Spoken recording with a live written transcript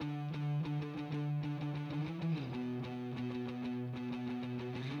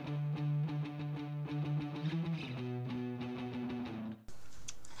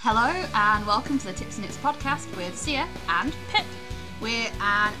Hello and welcome to the Tips and Nits podcast with Sia and Pip. We're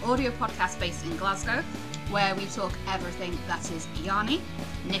an audio podcast based in Glasgow where we talk everything that is yarny,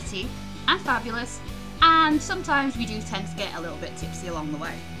 nitty and fabulous, and sometimes we do tend to get a little bit tipsy along the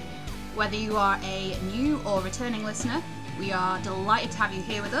way. Whether you are a new or returning listener, we are delighted to have you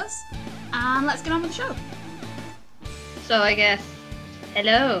here with us, and let's get on with the show. So I guess,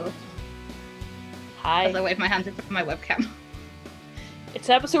 hello. Hi. As I wave my hands in front of my webcam. It's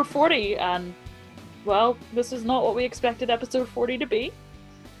episode 40, and, well, this is not what we expected episode 40 to be.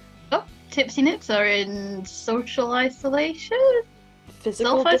 Oh, Tipsy Nits are in social isolation?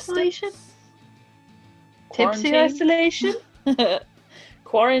 Physical self-isolation? distance. Tipsy isolation?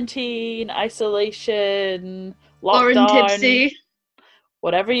 Quarantine, isolation, Lauren lockdown, tipsy.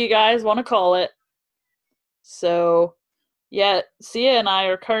 whatever you guys want to call it. So, yeah, Sia and I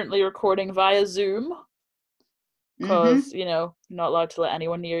are currently recording via Zoom. Because, you know, you're not allowed to let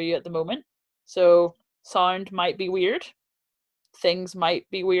anyone near you at the moment. So, sound might be weird. Things might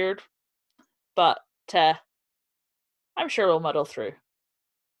be weird. But, I'm sure we'll muddle through.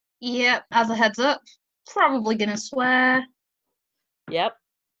 Yep, as a heads up, probably gonna swear. Yep.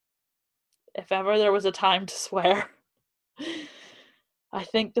 If ever there was a time to swear, I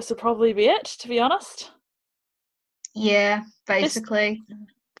think this would probably be it, to be honest. Yeah, basically.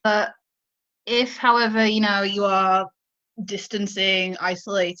 But if, however, you know, you are distancing,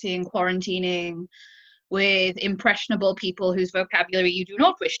 isolating, quarantining with impressionable people whose vocabulary you do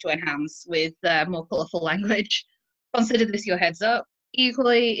not wish to enhance with more colourful language, consider this your heads up.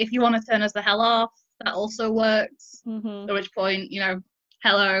 Equally, if you want to turn us the hell off, that also works. At which point, you know,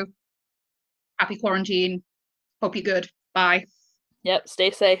 hello, happy quarantine, hope you're good, bye. Yep, stay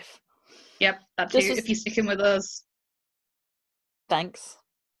safe. Yep, that's you if you're sticking with us. Thanks,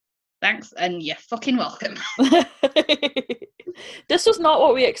 and you're fucking welcome. This was not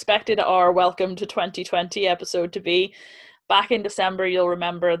what we expected our Welcome to 2020 episode to be. Back in December, you'll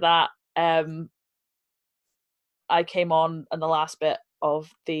remember that I came on in the last bit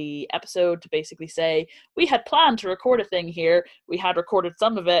of the episode to basically say we had planned to record a thing here. We had recorded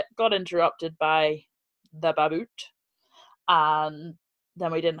some of it, got interrupted by the baboot, and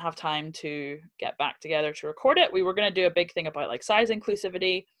then we didn't have time to get back together to record it. We were going to do a big thing about like size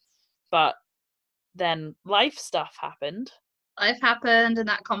inclusivity, but then life stuff happened. Life happened and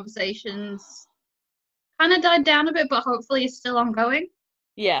that conversation's kind of died down a bit, but hopefully it's still ongoing.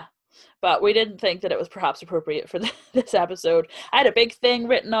 Yeah, but we didn't think that it was perhaps appropriate for this episode. I had a big thing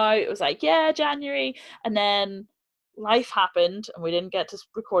written out. It was like, yeah, January. And then life happened and we didn't get to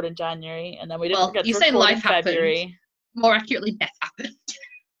record in January. And then we didn't get to record in February. Happened. More accurately, death happened.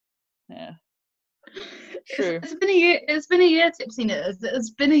 Yeah. True. It's been a year, Tipsy Nits.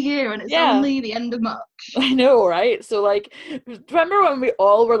 It's been a year and it's only the end of March. I know, right? So like, remember when we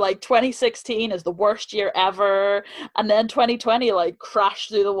all were like 2016 is the worst year ever, and then 2020 like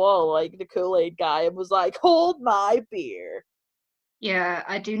crashed through the wall like the Kool-Aid guy and was like, hold my beer. Yeah,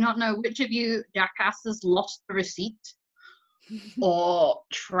 I do not know which of you jackasses lost the receipt or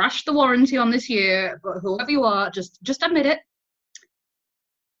trashed the warranty on this year, but whoever you are, just admit it.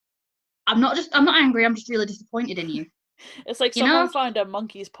 I'm not angry, I'm just really disappointed in you. It's like someone found a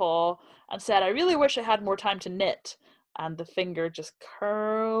monkey's paw and said, I really wish I had more time to knit, and the finger just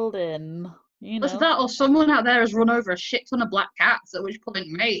curled in. You know? Was that, or someone out there has run over a shit ton of black cats, at which point,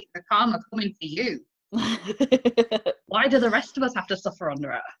 mate, the karma coming for you. Why do the rest of us have to suffer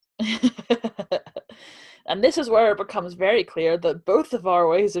under it? And this is where it becomes very clear that both of our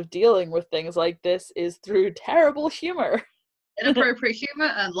ways of dealing with things like this is through terrible humor. Inappropriate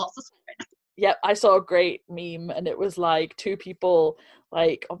humor and lots of swearing. Yep, I saw a great meme and it was like two people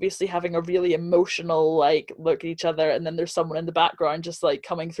like obviously having a really emotional like look at each other, and then there's someone in the background just like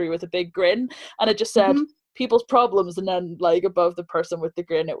coming through with a big grin, and it just said people's problems, and then like above the person with the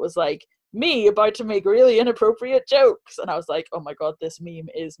grin it was like me about to make really inappropriate jokes, and I was like, oh my god, this meme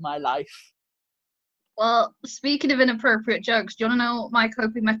is my life. Well, speaking of inappropriate jokes, do you want to know what my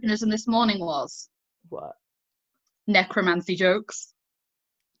coping mechanism this morning was? What? Necromancy jokes.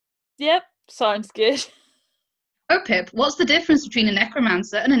 Yep, sounds good. Oh, Pip, what's the difference between a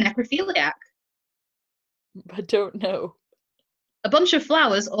necromancer and a necrophiliac? I don't know. A bunch of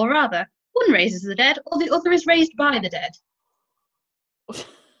flowers, or rather, one raises the dead, or the other is raised by the dead.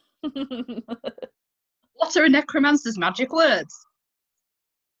 What are a necromancer's magic words?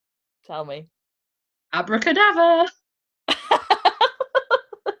 Tell me. Abracadabra.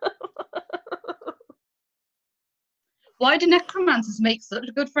 Why do necromancers make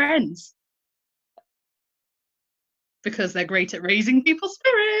such good friends? Because they're great at raising people's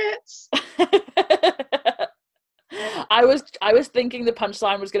spirits. I was thinking the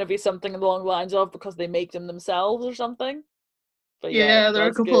punchline was going to be something along the lines of because they make them themselves or something. But Yeah, there are a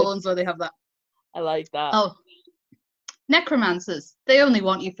that's couple of good. ones where they have that. I like that. Oh, necromancers. They only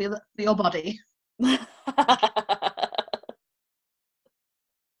want you for your body.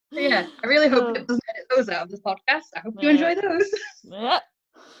 So yeah, I really hope it doesn't edit those out of this podcast. I hope you enjoy those. Yeah.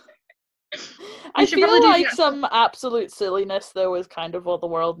 We I should probably feel do like the some absolute silliness, though, is kind of what the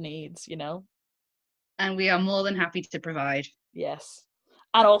world needs, you know? And we are more than happy to provide. Yes.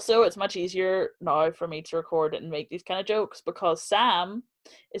 And also, it's much easier now for me to record it and make these kind of jokes because Sam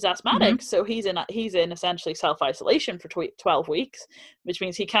is asthmatic, so he's in essentially self-isolation for 12 weeks, which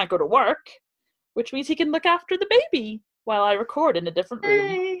means he can't go to work, which means he can look after the baby while I record in a different room.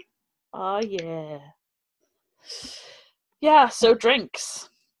 Hey. Oh, yeah. Yeah, so drinks.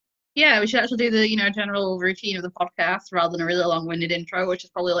 Yeah, we should actually do the general routine of the podcast rather than a really long-winded intro, which is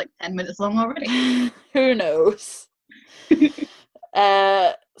probably like 10 minutes long already. Who knows?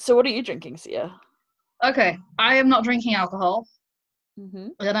 So what are you drinking, Sia? Okay, I am not drinking alcohol. Mm-hmm.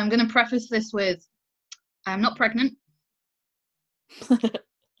 And I'm going to preface this with, I am not pregnant.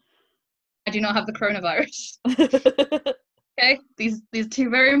 I do not have the coronavirus. Okay, these two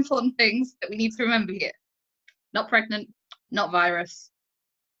very important things that we need to remember here. Not pregnant, not virus,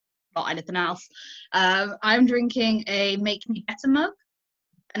 not anything else. I'm drinking a Make Me Better mug,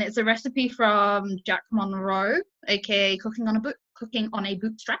 and it's a recipe from Jack Monroe, aka Cooking on a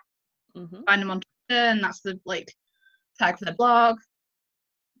Bootstrap. Mm-hmm. Find them on Twitter, and that's the tag for their blog.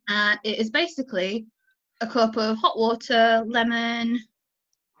 And it is basically a cup of hot water, lemon,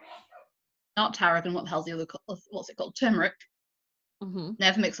 not tarragon. What the hell's the other? What's it called? Turmeric. Mm-hmm.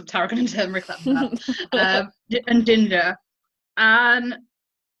 Never mix up tarragon and turmeric. That's bad. And ginger. And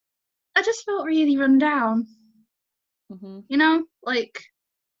I just felt really run down. Mm-hmm. You know, like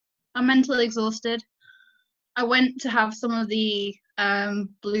I'm mentally exhausted. I went to have some of the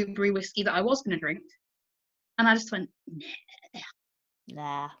blueberry whiskey that I was going to drink, and I just went,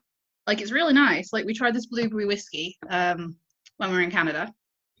 nah. Like, it's really nice. Like, we tried this blueberry whiskey when we were in Canada,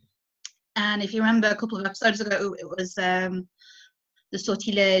 and if you remember a couple of episodes ago, it was the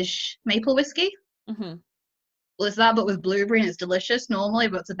Sortilège maple whiskey. Mm-hmm. Well, it's that, but with blueberry, and it's delicious normally.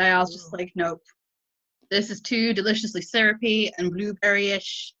 But today I was just like, nope, this is too deliciously syrupy and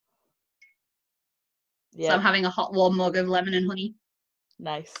blueberry-ish. Yeah. So I'm having a hot, warm mug of lemon and honey.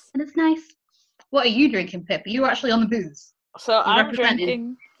 Nice. And it's nice. What are you drinking, Pip? Are you actually on the booze? So I'm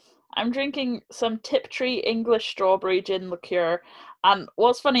drinking some Tiptree English strawberry gin liqueur. And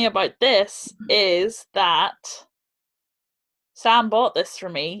what's funny about this is that Sam bought this for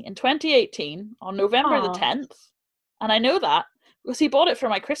me in 2018 on November the 10th. And I know that because he bought it for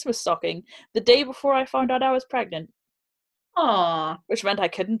my Christmas stocking the day before I found out I was pregnant. Aww. Which meant I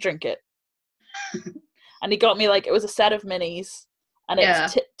couldn't drink it. And he got me, like, it was a set of minis. And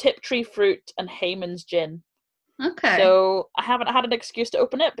it's Tiptree fruit and Hayman's gin. Okay. So I haven't had an excuse to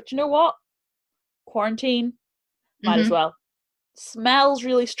open it, but you know what? Quarantine. Might as well. Smells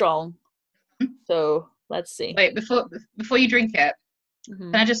really strong. So let's see. Wait, before you drink it,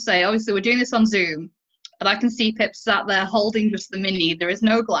 can I just say, obviously we're doing this on Zoom, but I can see Pip sat there holding just the mini. There is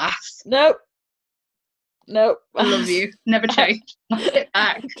no glass. Nope. I love you. Never change. Knock it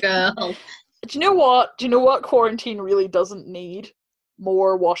back, girl. Do you know what? Do you know what quarantine really doesn't need?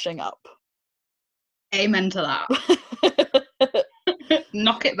 More washing up. Amen to that.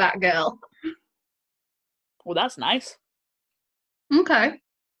 Knock it back, girl. Well, that's nice. Okay.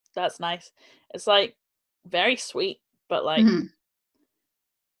 That's nice. It's like very sweet, but like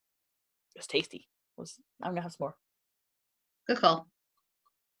it's tasty. I'm gonna have some more. Good call.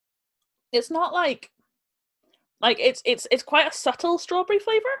 It's not like it's quite a subtle strawberry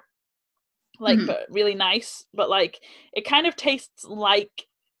flavor. Like, but really nice. But like, it kind of tastes like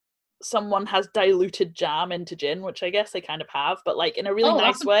someone has diluted jam into gin, which I guess they kind of have, but like in a really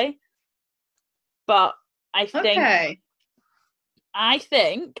nice way. But I think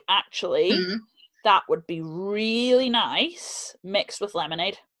actually that would be really nice mixed with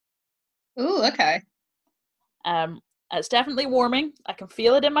lemonade. Ooh, okay. It's definitely warming. I can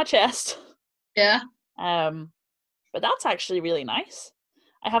feel it in my chest. Yeah. But that's actually really nice.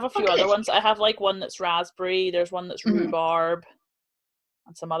 I have a few other ones. I have like one that's raspberry. There's one that's rhubarb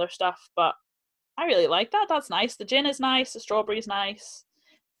and some other stuff. But I really like that. That's nice. The gin is nice. The strawberry is nice.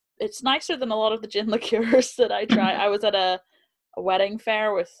 It's nicer than a lot of the gin liqueurs that I try. I was at a wedding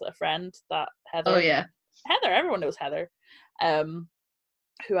fair with a friend that Heather. Oh yeah. Heather. Everyone knows Heather.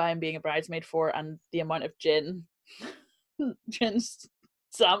 Who I am being a bridesmaid for, and the amount of gin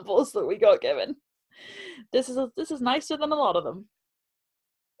samples that we got given. This is nicer than a lot of them.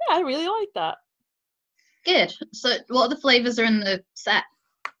 Yeah, I really like that. Good. So, what other flavors are in the set?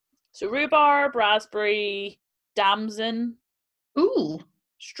 So rhubarb, raspberry, damson, Ooh.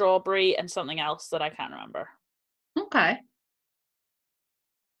 strawberry, and something else that I can't remember. Okay.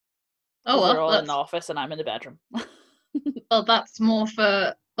 Oh Because they're well, all in the office and I'm in the bedroom. that's more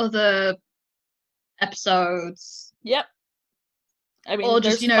for other episodes. Yep. I mean, Or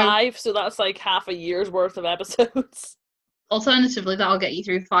just, there's 5, so that's like half a year's worth of episodes. Alternatively, that'll get you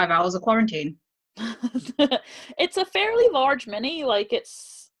through 5 hours of quarantine. It's a fairly large mini. Like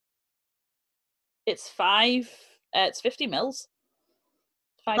it's 50 mils.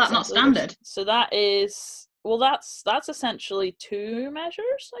 5 That's not centiliters. standard. So that is, well, that's essentially 2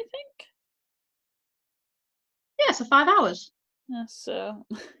 measures, I think. Yeah, so 5 hours. Yeah, so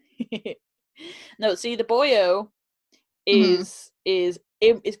no, see, the boyo Mm-hmm. is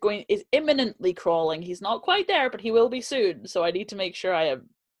imminently crawling. He's not quite there, but he will be soon. So I need to make sure I am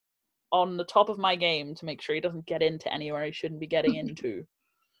on the top of my game to make sure he doesn't get into anywhere he shouldn't be getting into.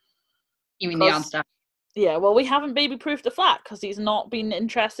 You mean the yard staff? Yeah, well, we haven't baby-proofed the flat because he's not been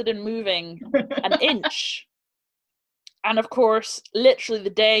interested in moving an inch. And of course, literally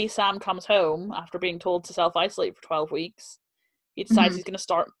the day Sam comes home after being told to self-isolate for 12 weeks, he decides he's going to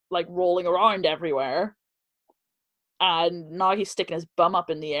start like rolling around everywhere. And now he's sticking his bum up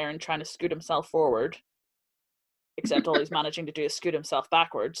in the air and trying to scoot himself forward. Except all he's managing to do is scoot himself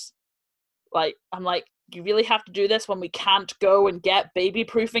backwards. Like, I'm like, you really have to do this when we can't go and get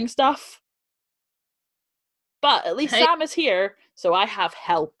baby-proofing stuff? But at least Sam is here, so I have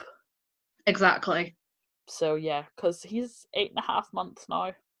help. Exactly. So yeah, because he's 8.5 months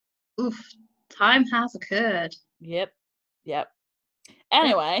now. Oof, time has occurred. Yep.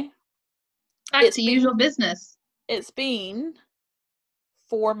 Anyway, back to usual business. It's been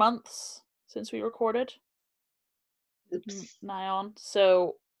 4 months since we recorded. Oops. Nigh on.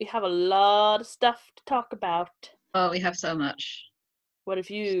 So we have a lot of stuff to talk about. Oh, we have so much. What have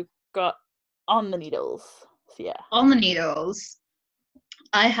you got on the needles? Yeah. On the needles,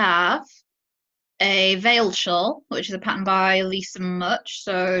 I have a veiled shawl, which is a pattern by Lisa Much,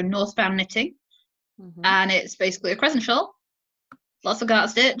 so Northbound Knitting. And it's basically a crescent shawl, lots of garter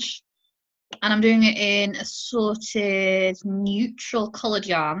stitch, and I'm doing it in assorted neutral coloured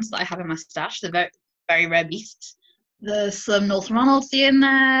yarns that I have in my stash. They're very, very rare beasts. There's some North Ronaldsay in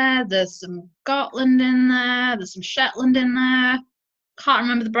there, there's some Gotland in there, there's some Shetland in there. Can't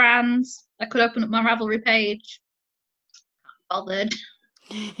remember the brands. I could open up my Ravelry page. Bothered.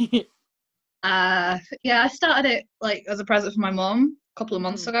 Yeah, I started it like as a present for my mum a couple of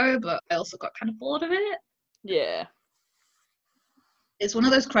months ago, but I also got kind of bored of it. Yeah. It's one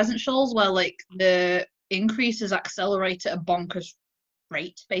of those crescent shawls where like the increases accelerate at a bonkers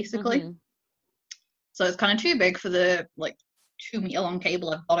rate, basically. So it's kind of too big for the like 2 meter long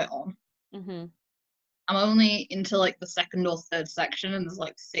cable I've got it on. I'm only into like the second or third section, and there's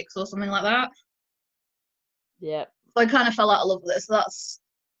like 6 or something like that. Yeah. So I kind of fell out of love with it. So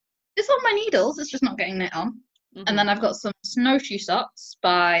it's on my needles. It's just not getting knit on. And then I've got some snowshoe socks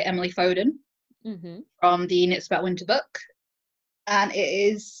by Emily Foden from the Knits About Winter book, and it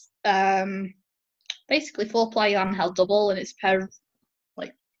is basically 4-ply yarn held double, and it's a pair of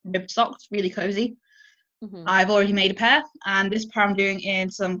like ribbed socks, really cozy. I've already made a pair, and this pair I'm doing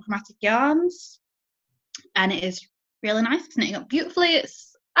in some chromatic yarns, and it is really nice. It's knitting up beautifully.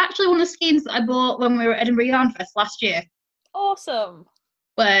 It's actually one of the skeins that I bought when we were at Edinburgh Yarn Fest last year. Awesome.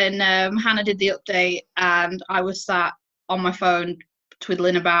 When Hannah did the update, and I was sat on my phone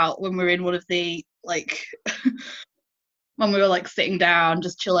twiddling about when we were in one of the like when we were like sitting down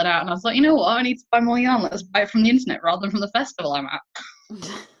just chilling out, and I was like, you know what, I need to buy more yarn. Let's buy it from the internet rather than from the festival I'm at.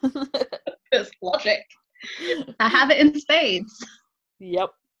 It's logic. I have it in spades.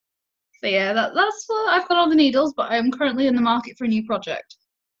 Yep. So yeah, that's what I've got on the needles, but I'm currently in the market for a new project.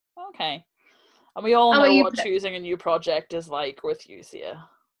 Okay. And we all know what choosing a new project is like with you, Sia.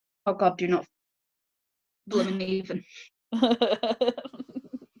 Oh God, do not blooming even.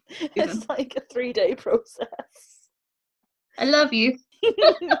 It's like a 3-day process. I love you.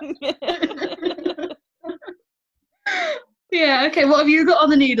 Yeah, okay, what have you got on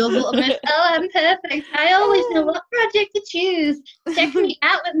the needles, little miss? Oh, I'm perfect. I always know what project to choose. Check me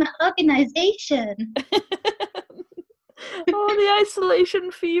out with my organisation. Oh, the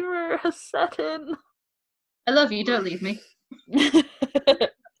isolation fever has set in. I love you, don't leave me.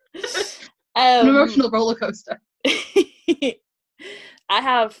 An emotional roller coaster. I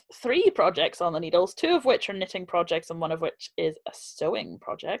have 3 projects on the needles, 2 of which are knitting projects and 1 of which is a sewing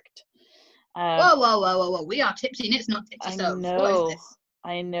project. Whoa. We are tipsy knits, not tipsy sews. What is this?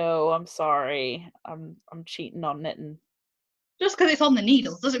 I know, I'm sorry. I'm cheating on knitting. Just because it's on the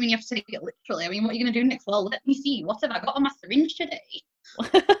needles doesn't mean you have to take it literally. I mean, what are you going to do next? Well, let me see. What have I got on my syringe today?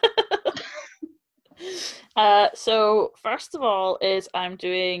 So first of all is I'm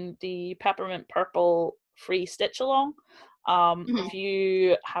doing the Peppermint Purple free stitch along. If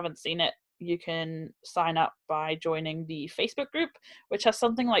you haven't seen it, you can sign up by joining the Facebook group, which has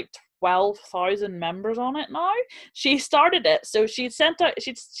something like 12,000 members on it now. She started it, so she'd said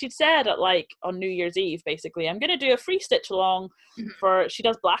at like on New Year's Eve, basically, I'm gonna do a free stitch along for. She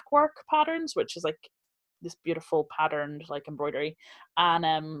does black work patterns, which is like this beautiful patterned like embroidery,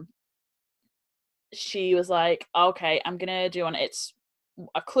 and she was like, okay, I'm gonna do one. It's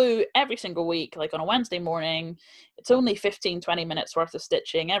a clue every single week, like on a Wednesday morning. It's only 15-20 minutes worth of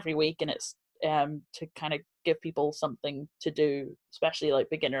stitching every week, and it's to kind of give people something to do, especially like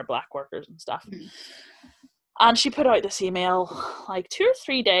beginner black workers and stuff. And she put out this email like 2 or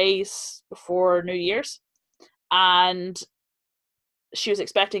 3 days before New Year's, and she was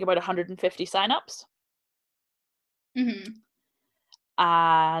expecting about 150 sign-ups.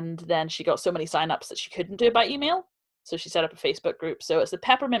 And then she got so many sign-ups that she couldn't do it by email, so she set up a Facebook group. So it's the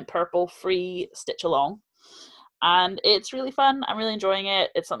Peppermint Purple free stitch along, and it's really fun. I'm really enjoying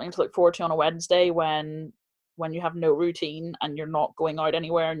it. It's something to look forward to on a Wednesday when you have no routine and you're not going out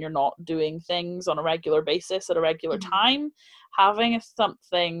anywhere and you're not doing things on a regular basis at a regular time. Having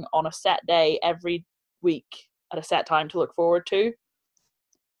something on a set day every week at a set time to look forward to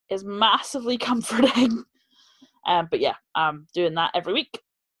is massively comforting. But yeah, I'm doing that every week.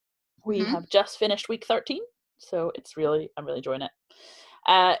 We have just finished week 13, so I'm really enjoying it.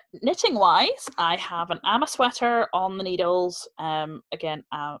 Knitting wise, I have an Amma sweater on the needles. Again,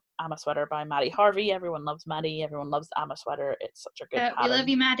 Amma sweater by Maddie Harvey. Everyone loves Maddie. Everyone loves the Amma sweater. It's such a good pattern. We love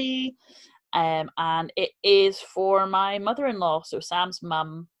you, Maddie. And it is for my mother-in-law. So Sam's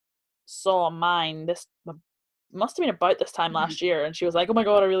mum saw mine. This must have been about this time last year, and she was like, "Oh my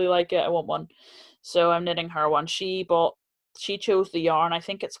god, I really like it. I want one." So I'm knitting her one. She chose the yarn. I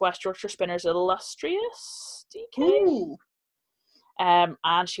think it's West Yorkshire Spinners Illustrious DK.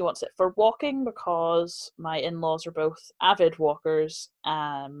 And she wants it for walking because my in-laws are both avid walkers.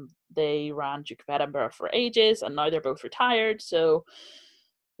 They ran Duke of Edinburgh for ages, and now they're both retired. So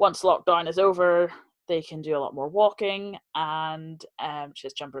once lockdown is over, they can do a lot more walking. And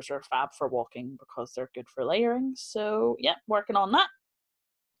his jumpers are fab for walking because they're good for layering. So yeah, working on that.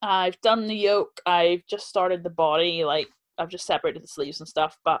 I've done the yoke. I've just started the body. Like, I've just separated the sleeves and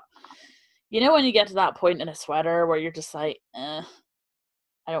stuff. But you know when you get to that point in a sweater where you're just like, I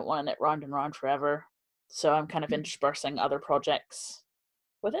don't want to knit round and round forever. So I'm kind of interspersing other projects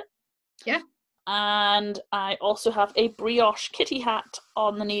with it. Yeah. And I also have a brioche kitty hat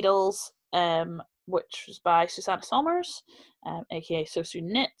on the needles, which was by Susanna Somers, aka Sosu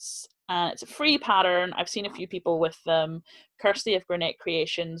Knits. And it's a free pattern. I've seen a few people with them. Kirsty of Grenade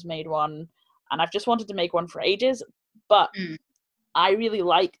Creations made one, and I've just wanted to make one for ages. But I really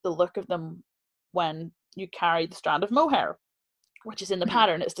like the look of them when you carry the strand of mohair, which is in the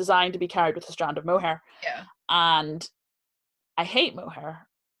pattern. It's designed to be carried with a strand of mohair. Yeah. And I hate mohair.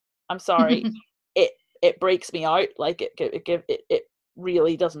 I'm sorry. It breaks me out. Like it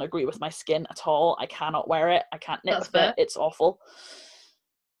really doesn't agree with my skin at all. I cannot wear it. I can't knit with it. It's awful.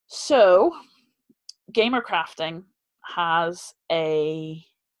 So, Gamer Crafting has a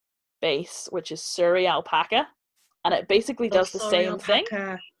base which is Surrey alpaca, and it basically does the same thing.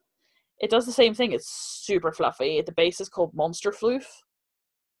 It does the same thing. It's super fluffy. The base is called Monster Floof,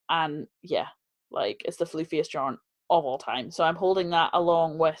 and yeah, like it's the floofiest yarn of all time. So I'm holding that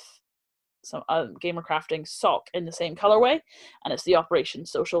along with some Gamer Crafting sock in the same colorway, and it's the Operation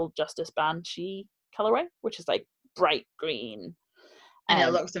Social Justice Banshee colorway, which is like bright green. And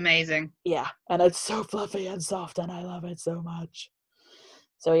it looks amazing. Yeah, and it's so fluffy and soft, and I love it so much.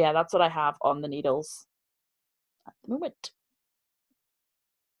 So yeah, that's what I have on the needles at the moment.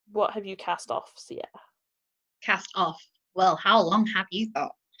 What have you cast off, Sia? Cast off. Well, how long have you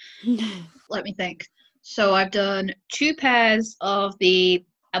got? Let me think. So I've done 2 pairs of the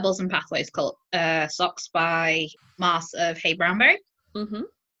Pebbles and Pathways socks by Mars of Hey Brownberry.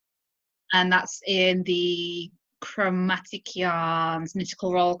 And that's in the Chromatic Yarns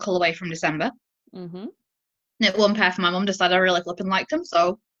Knitical Roll colorway from December. Knit 1 pair for my mum, decided I really flipping liked them,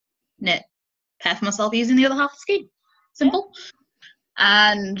 so knit pair for myself using the other half of the scheme. Simple. Yeah.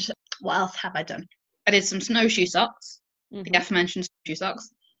 And what else have I done? I did some snowshoe socks, the aforementioned snowshoe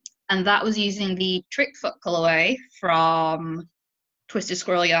socks, and that was using the Trickfoot colorway from Twisted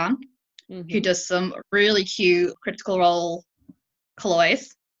Squirrel Yarn, who does some really cute Critical Role colorways.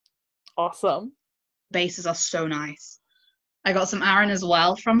 Awesome. Bases are so nice. I got some Aran as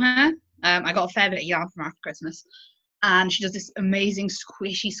well from her. I got a fair bit of yarn from her after Christmas. and she does this amazing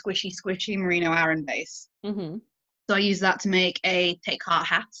squishy merino Aran base. Mm-hmm. So I used that to make a take heart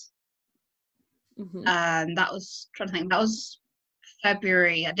hat. Mm-hmm. And that was, trying to think, that was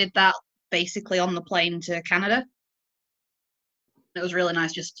February. I did that basically on the plane to Canada. It was really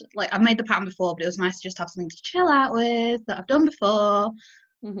nice, just like, I've made the pattern before, but it was nice to just have something to chill out with that I've done before.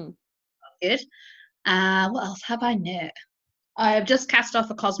 Mm-hmm. Good. What else have I knit? I've just cast off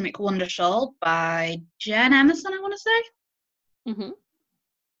a Cosmic Wonder Shawl by Jen Emerson, I want to say. Mm-hmm.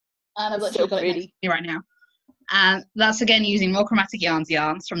 And I've It's literally so got it next pretty. to me right now. And that's again using more chromatic yarns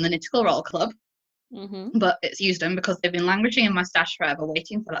from the Knitical Roll Club. Mm-hmm. But it's used them because they've been languishing in my stash forever,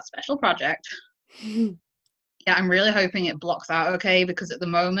 waiting for that special project. Yeah, I'm really hoping it blocks out okay, because at the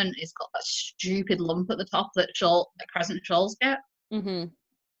moment it's got that stupid lump at the top that crescent shawls get. Mm-hmm.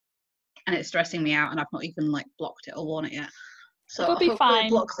 And it's stressing me out, and I've not even like blocked it or worn it yet. So It'll be hopefully fine. it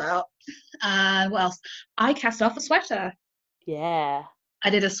blocks out. What else? I cast off a sweater. Yeah. I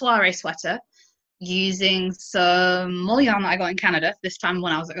did a soiree sweater using some more yarn that I got in Canada, this time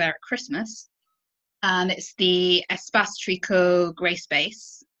when I was there at Christmas. And it's the Espace Tricot Grey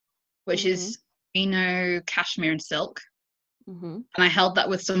Space, which is cashmere and silk. Mm-hmm. And I held that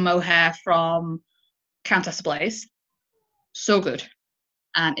with some mohair from Countess Blaze. So good.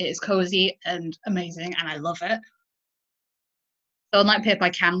 And it is cozy and amazing, and I love it. So unlike Pip, I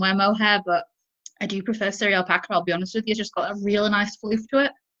can wear mohair, but I do prefer Seri Alpaca, I'll be honest with you. It's just got a really nice floof to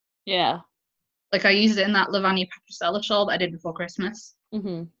it. Yeah. Like, I used it in that Lavanya Patricella shawl that I did before Christmas. Mm-hmm.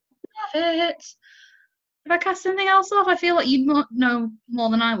 Love it. If I cast anything else off, I feel like you'd know more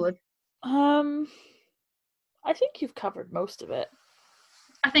than I would. I think you've covered most of it.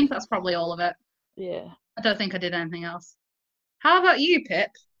 I think that's probably all of it. Yeah. I don't think I did anything else. How about you, Pip?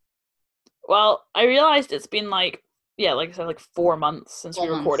 Well, I realized it's been like I said, like 4 months since we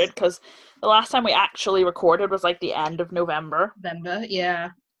recorded, because the last time we actually recorded was like the end of November.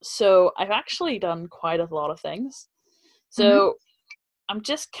 Yeah. So I've actually done quite a lot of things. So I'm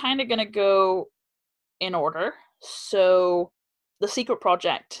just kind of going to go in order. So the secret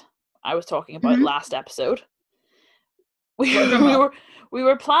project I was talking about last episode. We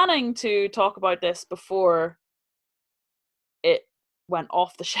were planning to talk about this before it went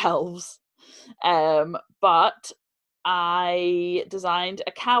off the shelves. But I designed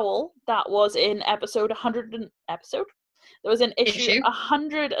a cowl that was in episode 100 that was in issue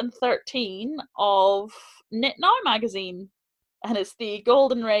 113 of Knit Now magazine, and it's the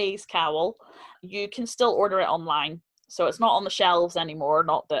Golden Rays cowl. You can still order it online, so it's not on the shelves anymore.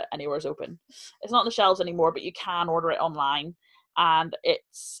 Not that anywhere's open. It's not on the shelves anymore, but you can order it online, and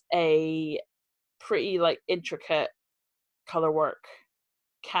it's a pretty like intricate color work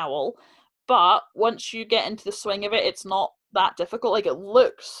cowl. But once you get into the swing of it, it's not that difficult. Like, it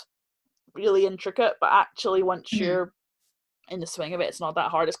looks really intricate, but actually once you're in the swing of it, it's not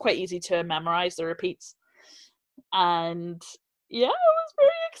that hard. It's quite easy to memorize the repeats. And yeah, it was very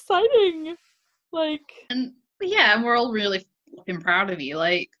exciting. And we're all really flipping proud of you.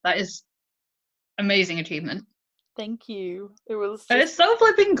 Like, that is amazing achievement. Thank you. It's so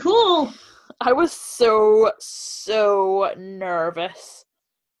flipping cool. I was so nervous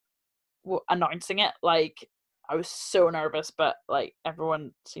announcing it. Like, I was so nervous, but like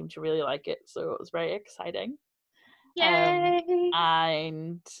everyone seemed to really like it, so it was very exciting. Yay!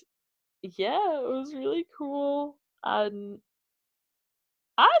 And yeah, it was really cool. And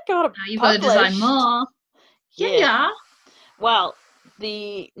I got it. Now you've got to design more. Yeah. Well,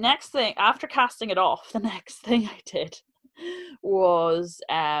 the next thing after casting it off, the next thing I did was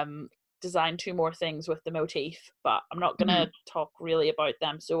design 2 more things with the motif, but I'm not gonna talk really about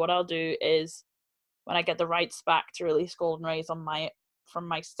them. So what I'll do is, when I get the rights back to release Golden Rays from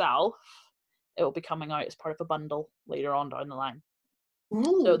myself, it will be coming out as part of a bundle later on down the line.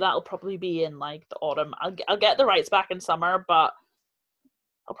 Ooh. So that'll probably be in like the autumn. I'll get the rights back in summer, but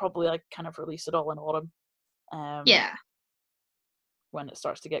I'll probably like kind of release it all in autumn. When it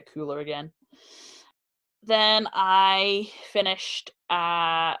starts to get cooler again. Then I finished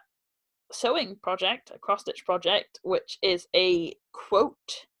a sewing project, a cross-stitch project, which is a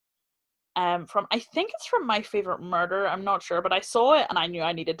quote from, I think it's from My Favorite Murder, I'm not sure, but I saw it and I knew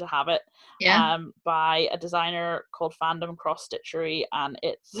I needed to have it. By a designer called Fandom Cross Stitchery, and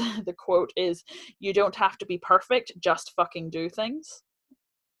it's the quote is, "You don't have to be perfect, just fucking do things."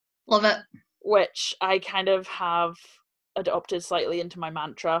 Love it. Which I kind of have adopted slightly into my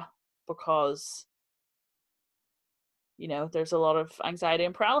mantra, because there's a lot of anxiety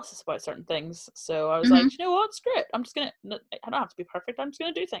and paralysis about certain things. So I was like, you know what, screw it. I don't have to be perfect. I'm just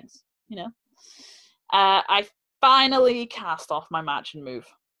going to do things, I finally cast off my match and move.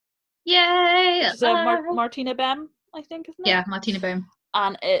 Yay! So Martina Bem, I think, isn't it? Yeah, Martina Boom.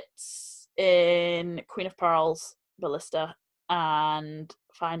 And it's in Queen of Pearls Ballista, and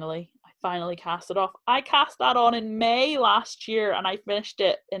I finally cast it off. I cast that on in May last year, and I finished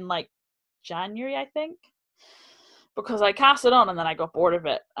it in like January, I think, because I cast it on and then I got bored of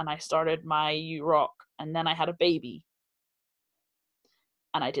it and I started my U-Rock, and then I had a baby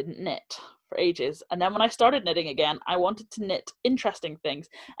and I didn't knit for ages. And then when I started knitting again, I wanted to knit interesting things,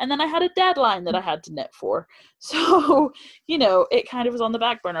 and then I had a deadline that I had to knit for, so it kind of was on the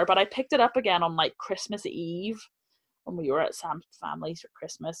back burner. But I picked it up again on like Christmas Eve when we were at Sam's family's for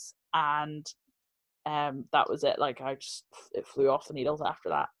Christmas, and that was it. Like, it flew off the needles after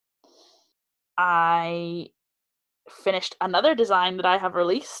that. I finished another design that I have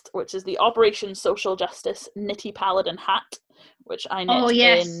released, which is the Operation Social Justice Knitty Paladin hat, which I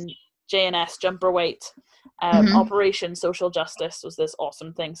knit in JNS jumper weight. Operation Social Justice was this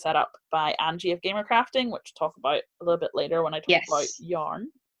awesome thing set up by Angie of Gamer Crafting, which I'll talk about a little bit later when I talk about yarn.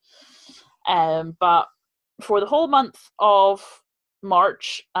 But for the whole month of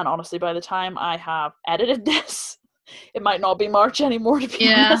March, and honestly by the time I have edited this, it might not be March anymore, to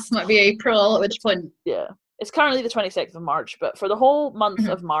be honest. Might be April, at which point. Yeah. It's currently the 26th of March, but for the whole month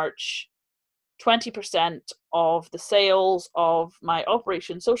of March, 20% of the sales of my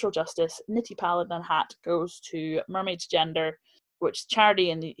Operation Social Justice Knitty Paladin hat goes to Mermaids Gender, which is a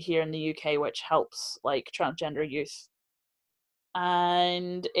charity here in the UK which helps like transgender youth.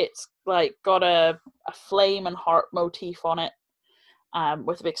 And it's like got a flame and heart motif on it,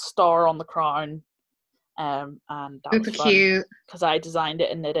 with a big star on the crown. And that was fun, cute, because I designed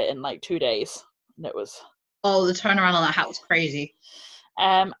it and knit it in like 2 days, and it was... Oh, the turnaround on that hat was crazy.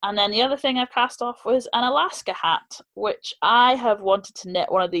 And then the other thing I've cast off was an Alaska hat, which I have wanted to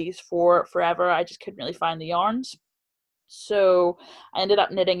knit one of these for forever. I just couldn't really find the yarns. So I ended up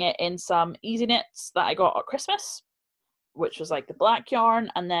knitting it in some Easy Knits that I got at Christmas, which was like the black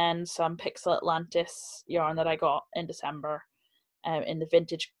yarn, and then some Pixel Atlantis yarn that I got in December, in the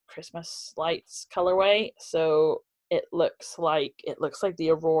vintage Christmas lights colorway. So it looks like the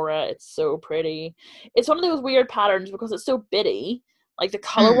Aurora. It's so pretty. It's one of those weird patterns because it's so bitty. Like, the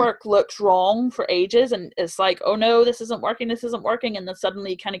color work looks wrong for ages, and it's like, oh no, this isn't working, and then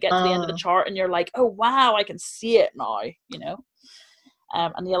suddenly you kind of get to the end of the chart and you're like, oh wow, I can see it now,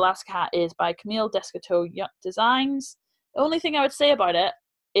 And the Alaska hat is by Camille Descoteau Designs. The only thing I would say about it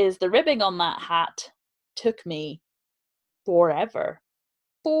is the ribbing on that hat took me forever,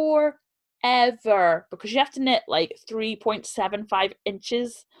 because you have to knit like 3.75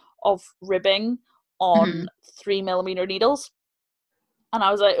 inches of ribbing on 3mm needles. And I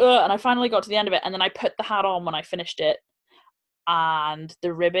was like, ugh, and I finally got to the end of it, and then I put the hat on when I finished it, and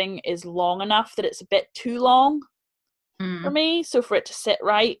the ribbing is long enough that it's a bit too long for me, so for it to sit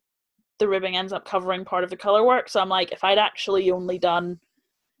right, the ribbing ends up covering part of the color work. So I'm like, if I'd actually only done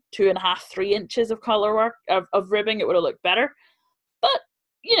 2.5-3 inches of color work of ribbing, it would have looked better. But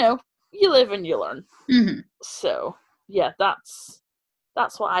you live and you learn. So yeah, that's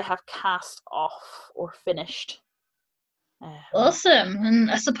what I have cast off or finished. Awesome. And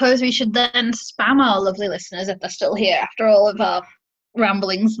I suppose we should then spam our lovely listeners if they're still here after all of our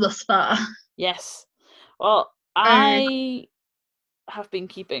ramblings thus far. Yes. Well, I have been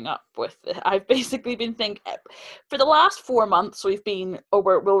keeping up with it. I've basically been thinking for the last 4 months we'll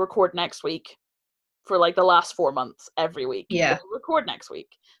record next week. For like the last 4 months, every week. Yeah. We'll record next week.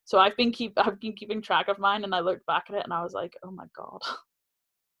 So I've been keeping track of mine, and I looked back at it and I was like, oh my god.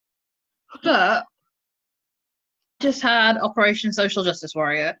 But just had Operation Social Justice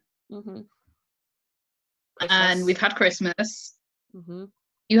Warrior. And we've had Christmas.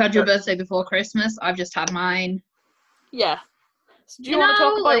 You had your birthday before Christmas. I've just had mine. Yeah. So do you want to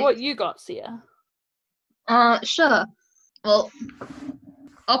talk about what you got, Sia? Sure. Well,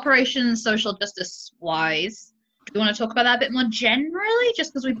 Operation Social Justice wise, do you want to talk about that a bit more generally,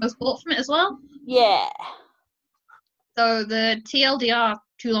 just because we both bought from it as well? Yeah. So the TLDR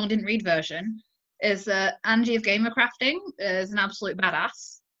Too Long Didn't Read version is Angie of Gamer Crafting is an absolute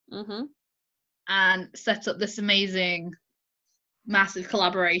badass. And sets up this amazing, massive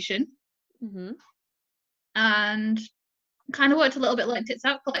collaboration. And kind of worked a little bit like Tits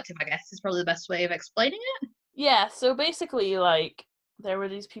Out Collective, I guess, is probably the best way of explaining it. Yeah, so basically, like, there were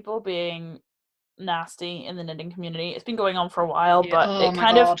these people being nasty in the knitting community. It's been going on for a while, but it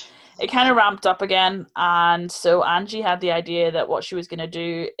kind of ramped up again. And so Angie had the idea that what she was going to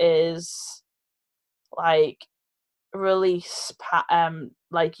do is like release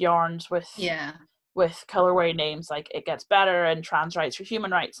like yarns with colorway names like It Gets Better and Trans Rights for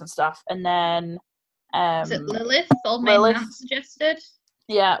Human Rights and stuff. And then is it Lilith? Old Maid Nance suggested.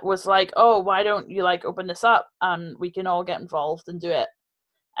 was like, oh, why don't you like open this up and we can all get involved and do it.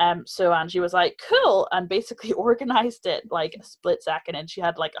 So Angie was like, cool, and basically organized it like a split second, and she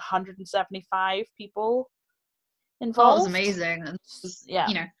had like 175 people involved. Oh, it was amazing. And yeah,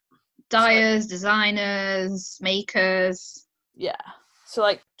 you know, dyers, designers, makers. Yeah, so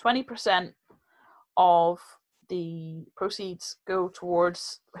like 20% of the proceeds go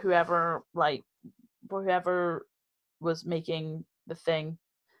towards whoever was making the thing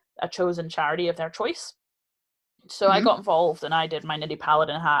a chosen charity of their choice. So I got involved and I did my Nitty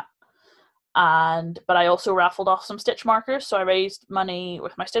Paladin hat, but I also raffled off some stitch markers. So I raised money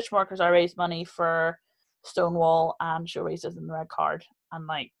with my stitch markers. I raised money for Stonewall and Show Races in the Red Card, and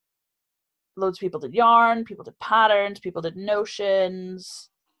like loads of people did yarn, people did patterns, people did notions.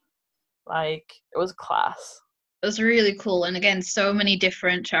 Like, it was class. It was really cool, and again, so many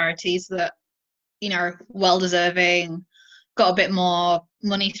different charities that, you know, well deserving, got a bit more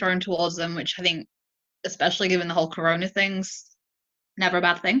money thrown towards them, which I think, especially given the whole corona things, never a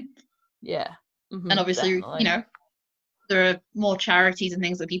bad thing. Yeah. And obviously, definitely. you know, there are more charities and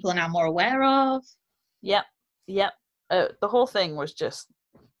things that people are now more aware of. Yep. The whole thing was just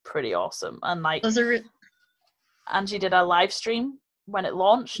pretty awesome. And like, Angie did a live stream when it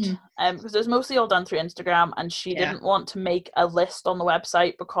launched, because it was mostly all done through Instagram, and she didn't want to make a list on the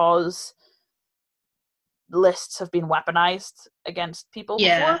website because lists have been weaponized against people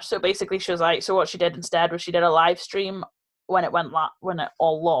before. So basically she was like, so what she did instead was she did a live stream when it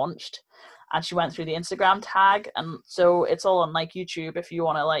all launched, and she went through the Instagram tag, and so it's all on like YouTube if you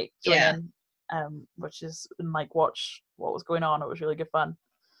want to like join in, which is, and like watch what was going on. It was really good fun.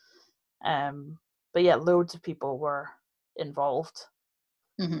 But yeah, loads of people were involved.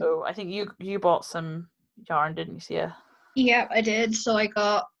 So I think you bought some yarn, didn't you, Sia? Yeah, I did. So I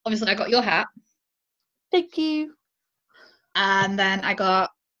got your hat. Thank you. And then I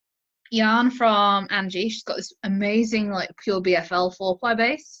got yarn from Angie. She's got this amazing like pure BFL 4-ply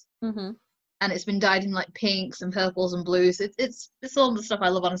base. And it's been dyed in like pinks and purples and blues. It's all the stuff I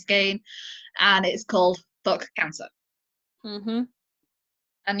love on a skein. And it's called Fuck Cancer. And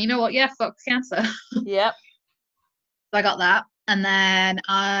you know what? Yeah, fuck cancer. Yep. So I got that. And then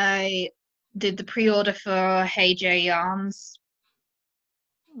I did the pre-order for Hey J Yarns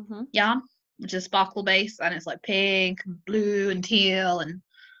yarn, which is sparkle base, and it's like pink and blue and teal and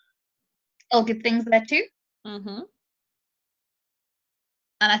all good things there too. And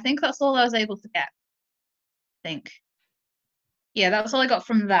I think that's all I was able to get. I think. Yeah, that's all I got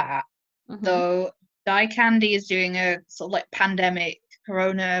from that. Though Dye Candy is doing a sort of like pandemic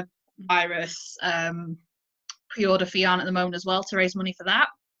coronavirus pre-order for yarn at the moment as well to raise money for that.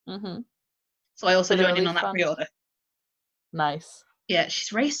 So I also joined in on that pre-order. Nice. Yeah,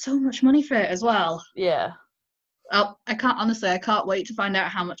 she's raised so much money for it as well. Yeah. Oh, I can't wait to find out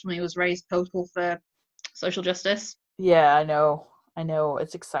how much money was raised total for social justice. Yeah, I know.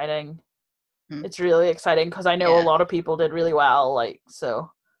 It's exciting. It's really exciting because I know a lot of people did really well, like, so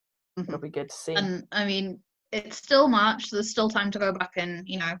it'll be good to see. And I mean, it's still March, so there's still time to go back and,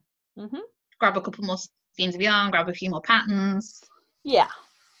 you know, grab a couple more skeins of yarn, grab a few more patterns. Yeah,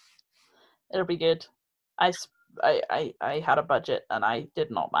 it'll be good. I had a budget and I did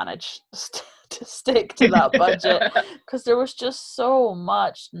not manage to stick to that budget because there was just so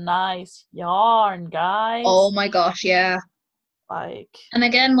much nice yarn, guys. Oh my gosh, yeah. Like, and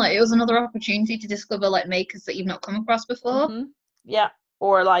again, like, it was another opportunity to discover like makers that you've not come across before. Yeah,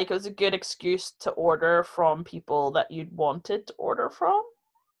 or like it was a good excuse to order from people that you'd wanted to order from.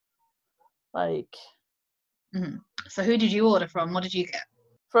 Like, so who did you order from? What did you get?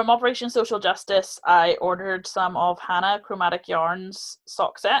 From Operation Social Justice, I ordered some of Hannah Chromatic Yarns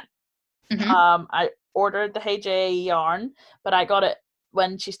sock set. I ordered the Hey J yarn, but I got it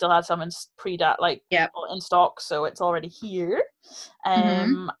when she still had some in in stock, so it's already here.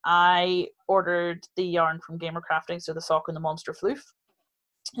 I ordered the yarn from Gamer Crafting, so the sock and the Monster Floof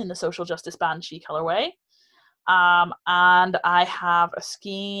in the Social Justice Banshee colorway. And I have a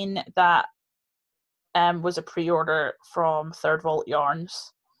skein that was a pre-order from Third Vault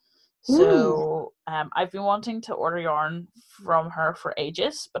Yarns. So I've been wanting to order yarn from her for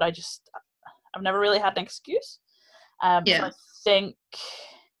ages, but I've never really had an excuse. So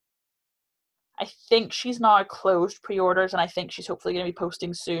I think she's now closed pre-orders, and I think she's hopefully going to be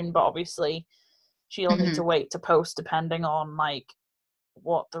posting soon, but obviously she'll need to wait to post depending on like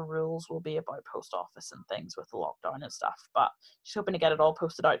what the rules will be about post office and things with the lockdown and stuff, but she's hoping to get it all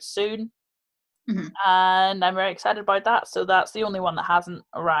posted out soon. And I'm very excited about that. So that's the only one that hasn't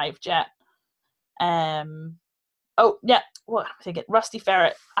arrived yet. Oh yeah, what am I thinking? Rusty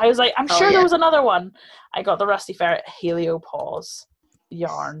Ferret. I was like, I'm sure there was another one. I got the Rusty Ferret Helio Paws.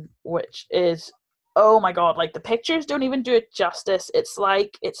 yarn, which is, oh my god, like the pictures don't even do it justice. It's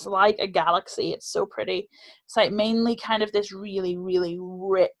like a galaxy. It's so pretty. It's like mainly kind of this really, really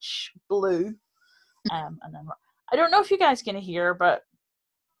rich blue. And then I don't know if you guys can hear, but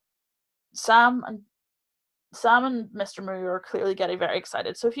Sam and Mr. Moo are clearly getting very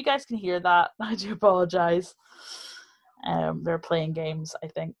excited. So if you guys can hear that, I do apologize. They're playing games, I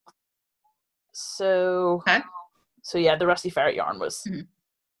think. So, Okay. So yeah, the Rusty Ferret yarn was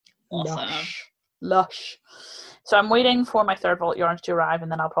Awesome. lush. So I'm waiting for my third vault yarns to arrive,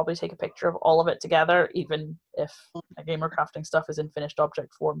 and then I'll probably take a picture of all of it together, even if my gamer crafting stuff is in finished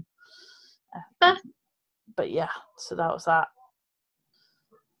object form. But yeah, so that was that.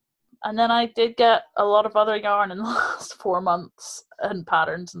 And then I did get a lot of other yarn in the last 4 months and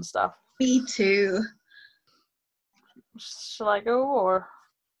patterns and stuff. Me too. Shall I go or?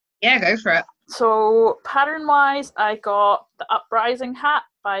 Yeah, go for it. So pattern-wise, I got the Uprising hat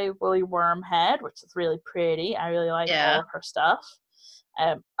by Woolly Wormhead, which is really pretty. I really like all of her stuff.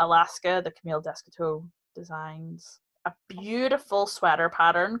 Alaska, the Camille Descoteau designs. A beautiful sweater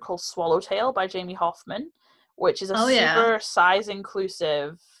pattern called Swallowtail by Jamie Hoffman, which is a super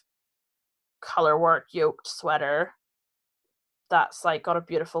size-inclusive color work yoked sweater that's like got a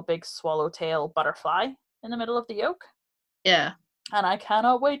beautiful big swallowtail butterfly in the middle of the yoke. Yeah. And I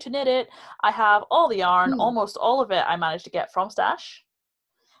cannot wait to knit it. I have all the yarn, almost all of it I managed to get from Stash.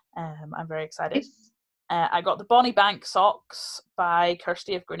 I'm very excited. I got the Bonnie Bank socks by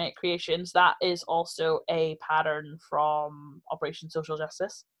Kirsty of Grenade Creations. That is also a pattern from Operation Social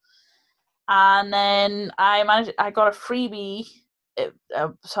Justice. And then I got a freebie.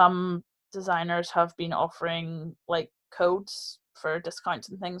 Some designers have been offering like codes for discounts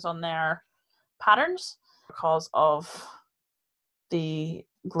and things on their patterns because of the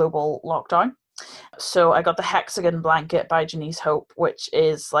global lockdown. So I got the Hexagon blanket by Janice Hope, which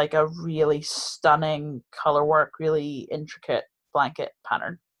is like a really stunning color work, really intricate blanket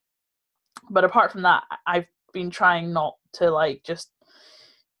pattern. But apart from that, I've been trying not to like just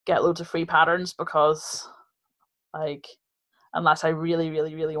get loads of free patterns because like unless I really,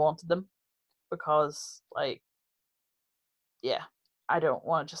 really, really wanted them, because like yeah, I don't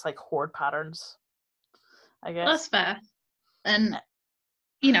want to just like hoard patterns, I guess. That's fair. And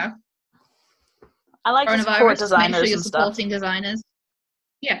you know, I like to support designers. Make sure you're and supporting stuff. designers.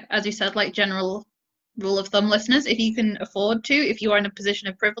 Yeah, as you said, like general rule of thumb, listeners, if you can afford to, if you are in a position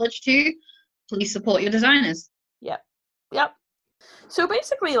of privilege to, please support your designers. Yep. So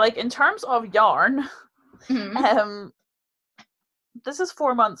basically, like in terms of yarn, this is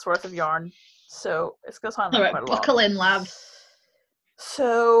 4 months worth of yarn, so it's gonna sound like quite a lot. Buckle in, lab.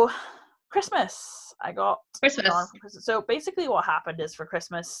 So Christmas, I got Christmas. yarn for Christmas. So basically, what happened is for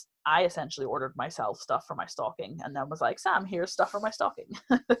Christmas, I essentially ordered myself stuff for my stocking, and then was like, "Sam, here's stuff for my stocking."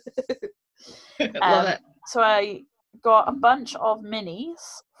 Love it. So I got a bunch of minis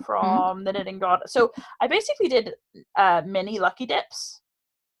from the Knitting Goddess. So I basically did mini Lucky Dips.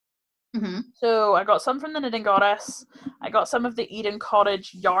 So I got some from the Knitting Goddess. I got some of the Eden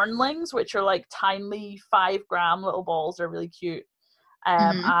Cottage Yarnlings, which are like tiny 5-gram little balls. They're really cute.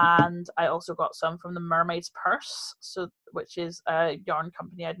 And I also got some from the Mermaid's Purse, which is a yarn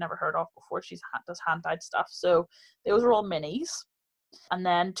company I'd never heard of before. She does hand-dyed stuff. So those are all minis. And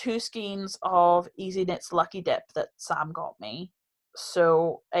then 2 skeins of Easy Knits Lucky Dip that Sam got me.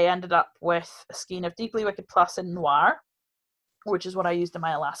 So I ended up with a skein of Deeply Wicked Plus in Noir, which is what I used in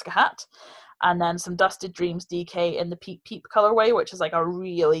my Alaska hat. And then some Dusted Dreams DK in the Peep Peep colorway, which is like a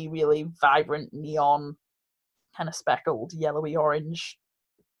really, really vibrant neon kind of speckled yellowy orange.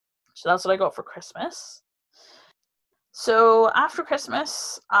 So that's what I got for Christmas. So after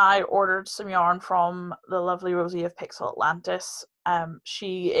Christmas, I ordered some yarn from the lovely Rosie of Pixel Atlantis.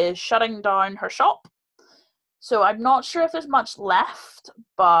 She is shutting down her shop. So I'm not sure if there's much left,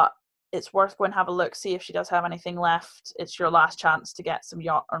 but it's worth going and have a look, see if she does have anything left. It's your last chance to get some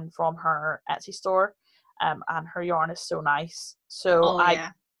yarn from her Etsy store. And her yarn is so nice. So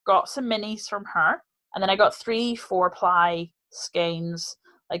I got some minis from her. And then I got 3 4-ply skeins,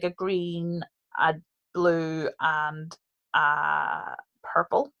 like a green, a blue, and a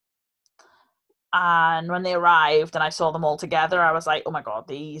purple. And when they arrived and I saw them all together, I was like, oh my god,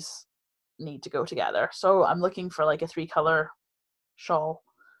 these need to go together. So I'm looking for like a 3-color shawl.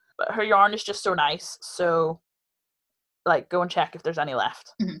 But her yarn is just so nice. So like go and check if there's any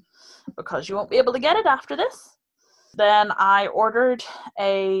left. Because you won't be able to get it after this. Then I ordered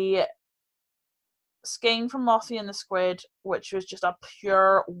a skein from Mossy and the Squid, which was just a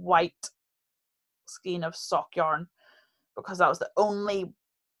pure white skein of sock yarn, because that was the only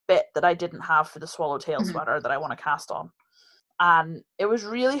bit that I didn't have for the Swallowtail sweater that I want to cast on. and it was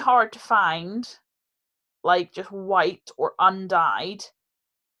really hard to find like just white or undyed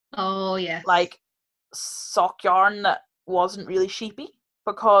Oh yes. like sock yarn that wasn't really sheepy,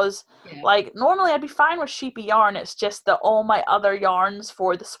 because Yeah. like normally I'd be fine with sheepy yarn. It's just that all my other yarns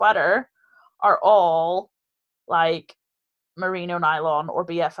for the sweater are all like merino nylon or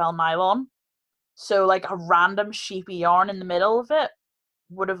BFL nylon, so like a random sheepy yarn in the middle of it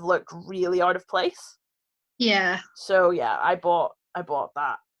would have looked really out of place. Yeah. So yeah, I bought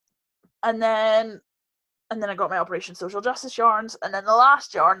that, and then I got my Operation Social Justice yarns, and then the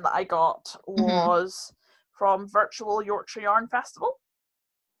last yarn that I got was from Virtual Yorkshire Yarn Festival,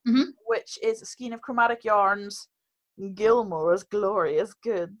 which is a skein of chromatic yarns, Gilmore's Glorious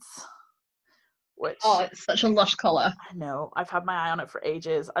Goods. Which, oh, it's such a lush colour. I know, I've had my eye on it for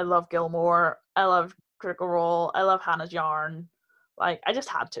ages. I love Gilmore, I love Crickle Roll, I love Hannah's yarn. Like, I just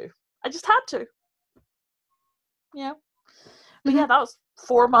had to. Yeah. But yeah, that was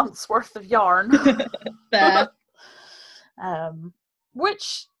 4 months worth of yarn. Fair.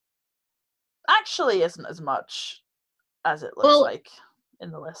 Which actually isn't as much as it looks like in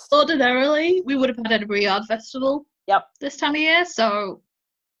the list. Ordinarily, we would have had Edinburgh Yard Festival this time of year, so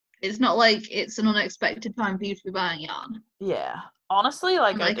it's not like it's an unexpected time for you to be buying yarn. Yeah. Honestly,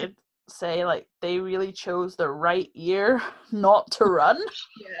 like I did say, like, they really chose the right year not to run.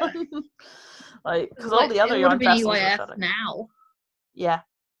 Yeah. Like, because all the other yarn festivals are shutting. now. Yeah.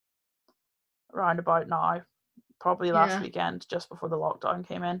 Round about now. Probably last weekend, just before the lockdown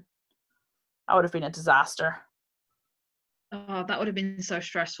came in. That would have been a disaster. Oh, that would have been so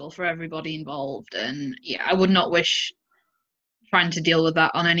stressful for everybody involved. And yeah, I would not wish trying to deal with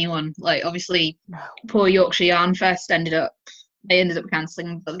that on anyone. Like, obviously, poor Yorkshire Yarn Fest ended up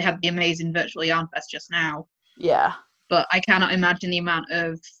cancelling, but they had the amazing Virtual Yarn Fest just now. Yeah. But I cannot imagine the amount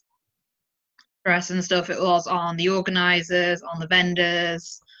of stress and stuff it was on the organisers, on the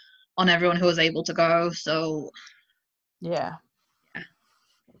vendors, on everyone who was able to go. So yeah.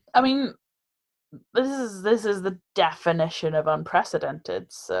 I mean, this is the definition of unprecedented.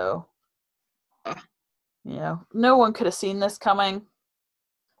 So you know, no one could have seen this coming.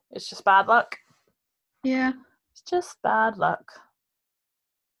 It's just bad luck. Yeah, it's just bad luck.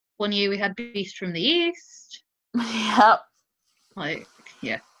 1 year we had Beast from the East. Yep. Like,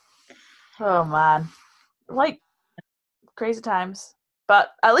 yeah. Oh man, like crazy times.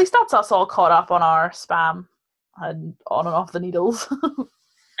 But at least that's us all caught up on our spam and on and off the needles.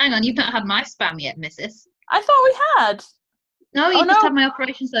 Hang on, you've not had my spam yet, missus. I thought we had. No, you just had my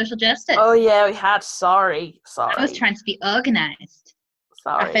Operation Social Justice. Oh yeah, we had. Sorry. I was trying to be organised.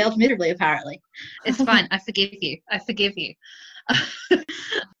 Sorry. I failed miserably, apparently. It's fine. I forgive you.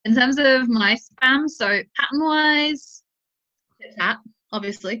 In terms of my spam, so pattern-wise, hat,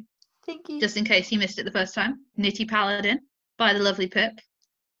 obviously. Thank you. Just in case you missed it the first time. Nitty Paladin, by the lovely Pip,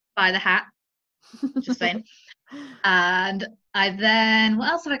 by the hat. Just saying. And what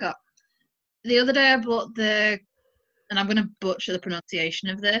else have I got? The other day I bought and I'm going to butcher the pronunciation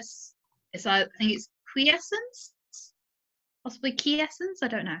of this. I think it's quiescence? Possibly quiescence? I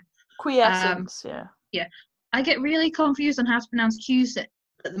don't know. Quiescence, yeah. Yeah. I get really confused on how to pronounce quiescence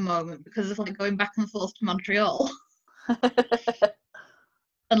at the moment because of like going back and forth to Montreal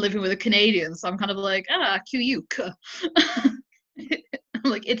and living with a Canadian. So I'm kind of like, Q-U-K. I'm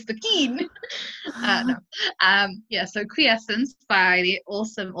like, it's the keen. No. Yeah, so Quiescence by the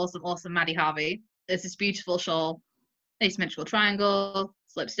awesome Maddie Harvey. There's this beautiful shawl, asymmetrical triangle,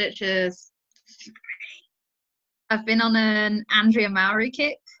 slip stitches. I've been on an Andrea Mowry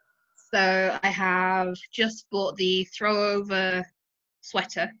kick. So I have just bought the throw-over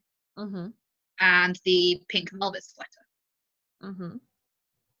sweater and the pink velvet sweater.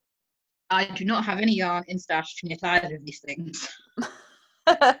 I do not have any yarn in stash to knit either of these things.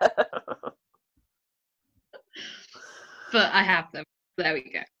 But I have them. There we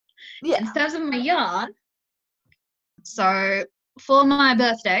go. Yeah. In terms of my yarn, so for my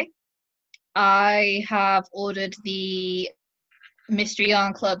birthday, I have ordered the Mystery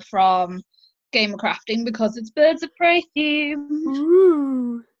Yarn Club from Gamer Crafting because it's Birds of Prey themed.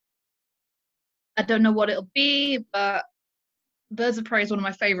 Ooh. I don't know what it'll be, but Birds of Prey is one of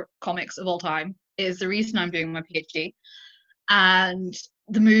my favourite comics of all time. It is the reason I'm doing my PhD. And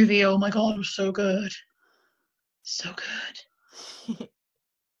the movie, oh my god, was so good. So good.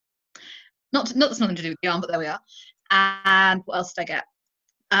 That's nothing to do with yarn, but there we are. And what else did I get?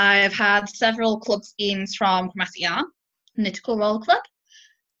 I've had several club schemes from Chromatic Yarn, Knitical Roll Club.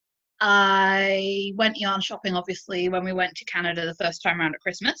 I went yarn shopping, obviously, when we went to Canada the first time around at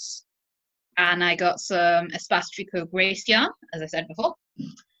Christmas. And I got some Espace Tricot Grace yarn, as I said before.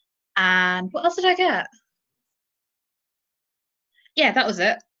 And what else did I get? Yeah, that was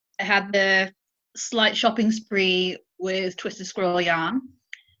it. I had the slight shopping spree with Twisted Squirrel yarn.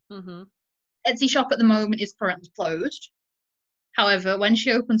 Mm-hmm. Etsy shop at the moment is currently closed. However, when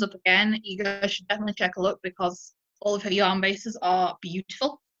she opens up again, you guys should definitely check a look because all of her yarn bases are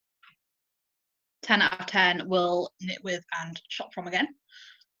beautiful. 10 out of 10 will knit with and shop from again.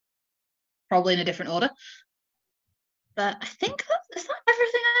 Probably in a different order. But I think is that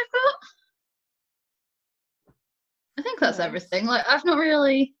everything I've got? I think that's everything. Like, I didn't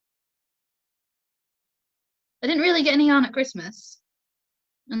really get any yarn at Christmas.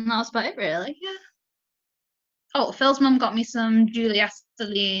 And that was about it, really. Yeah. Oh, Phil's mum got me some Julia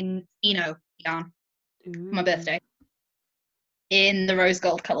Celine Fino yarn for my birthday in the rose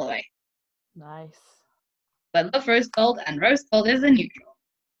gold colourway. Nice. I love rose gold, and rose gold is a neutral.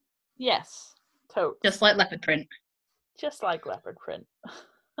 Yes, totes. Just like leopard print. Just like leopard print.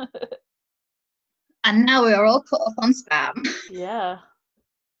 And now we are all caught up on spam. Yeah.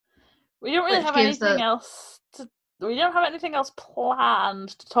 We don't really Which have gives anything else to. We don't have anything else planned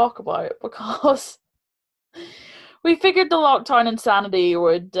to talk about because we figured the lockdown insanity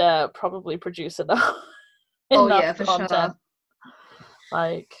would probably produce enough. Oh enough yeah, for content. sure.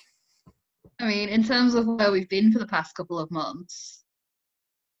 Like, I mean, in terms of where we've been for the past couple of months,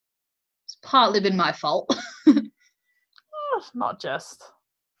 it's partly been my fault. not just.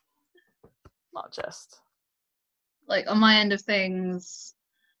 Like, on my end of things,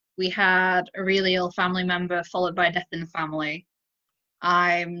 we had a really ill family member followed by a death in the family.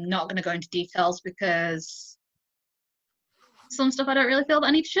 I'm not going to go into details because some stuff I don't really feel that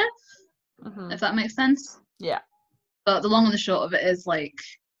I need to share, if that makes sense. Yeah. But the long and the short of it is, like,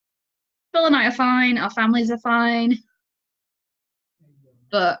 Phil and I are fine, our families are fine,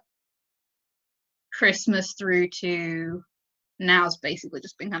 but Christmas through to now's basically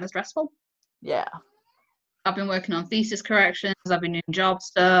just been kind of stressful. Yeah. I've been working on thesis corrections, I've been doing job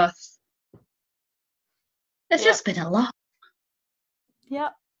stuff. It's just been a lot. Yeah.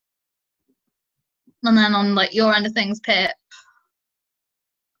 And then on, like, your end of things, Pip,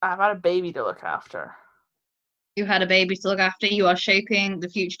 I've had a baby to look after. You had a baby to look after. You are shaping the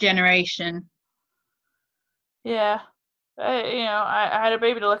future generation. Yeah. I had a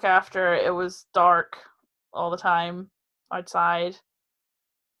baby to look after. It was dark all the time outside.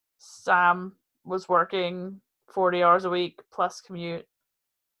 Sam was working 40 hours a week plus commute.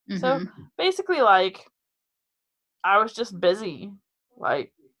 Mm-hmm. So basically, like, I was just busy,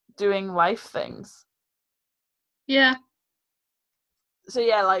 like, doing life things. Yeah. So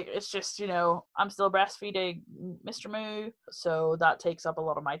yeah, like, it's just, I'm still breastfeeding Mr. Moo, so that takes up a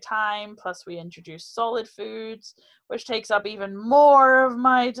lot of my time. Plus we introduced solid foods, which takes up even more of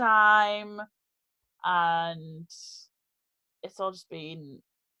my time. And it's all just been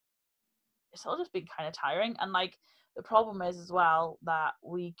kind of tiring. And, like, the problem is as well that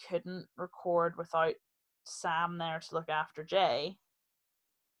we couldn't record without Sam there to look after Jay.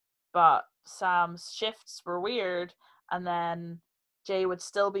 But Sam's shifts were weird, and then Jay would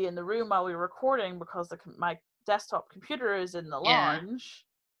still be in the room while we were recording because my desktop computer is in the lounge.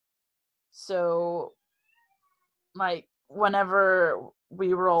 So, like, whenever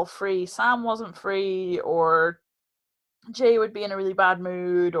we were all free, Sam wasn't free, or Jay would be in a really bad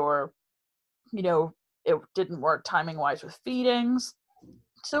mood, or, it didn't work timing-wise with feedings.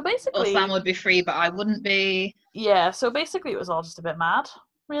 So basically... Or Sam would be free, but I wouldn't be. Yeah, so basically it was all just a bit mad,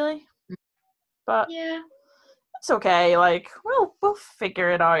 really. But... yeah. It's okay, like, we'll figure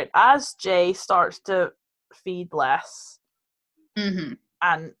it out as Jay starts to feed less and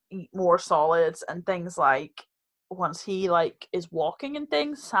eat more solids and things. Like, once he, like, is walking and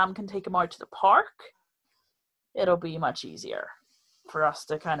things, Sam can take him out to the park. It'll be much easier for us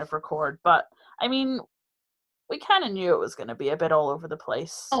to kind of record. But I mean, we kind of knew it was going to be a bit all over the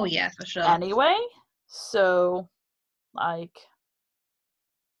place. Oh yeah, for sure. Anyway, so, like,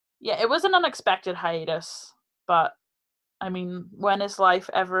 yeah, it was an unexpected hiatus. But, I mean, when is life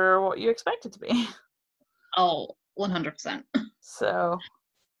ever what you expect it to be? Oh, 100%. So.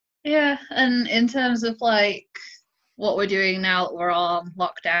 Yeah, and in terms of, like, what we're doing now that we're on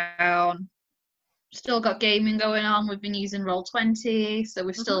lockdown, still got gaming going on. We've been using Roll20, so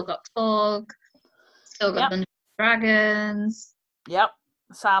we've still got Tog, still got Dungeons & Dragons. Yep.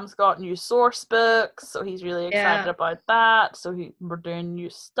 Sam's got new source books, so he's really excited about that. So we're doing new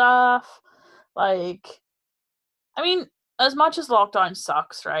stuff. Like... I mean, as much as lockdown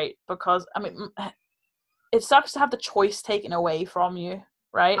sucks, right? Because, I mean, it sucks to have the choice taken away from you,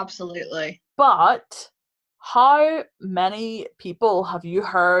 right? Absolutely. But how many people have you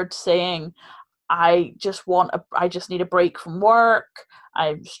heard saying, I just need a break from work.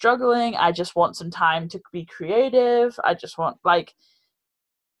 I'm struggling. I just want some time to be creative. I just want, like,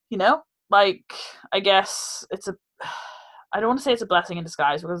 you know, like, I guess I don't want to say it's a blessing in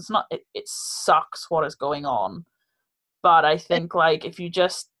disguise, because it's not, it sucks what is going on. But I think, like, if you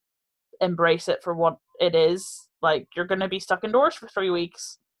just embrace it for what it is, like, you're going to be stuck indoors for 3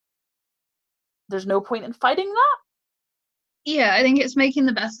 weeks. There's no point in fighting that. Yeah, I think it's making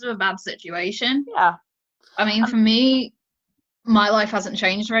the best of a bad situation. Yeah. I mean, for me, my life hasn't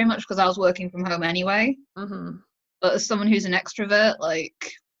changed very much because I was working from home anyway. Mm-hmm. But as someone who's an extrovert,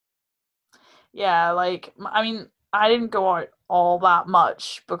 like... Yeah, like, I mean, I didn't go out all that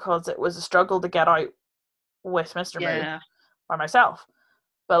much because it was a struggle to get out with Mr. Moo by myself.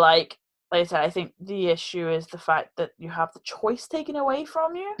 But, like I said, I think the issue is the fact that you have the choice taken away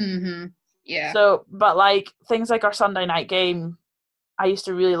from you. Mm-hmm. Yeah. So, but, like, things like our Sunday night game, I used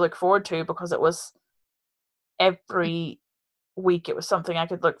to really look forward to, because it was every week, it was something I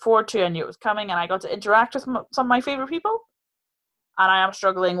could look forward to. I knew it was coming, and I got to interact with some of my favorite people. And I am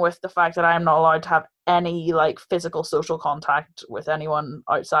struggling with the fact that I am not allowed to have any, like, physical social contact with anyone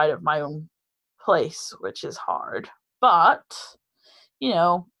outside of my own place, which is hard. But, you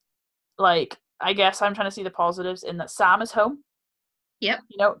know, like, I guess I'm trying to see the positives in that Sam is home. Yep.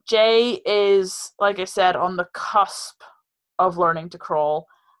 You know, Jay is, like I said, on the cusp of learning to crawl.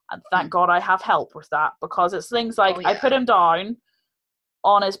 And thank God I have help with that, because it's things like, I put him down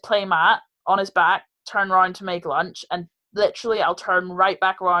on his playmat, on his back, turn around to make lunch, and literally I'll turn right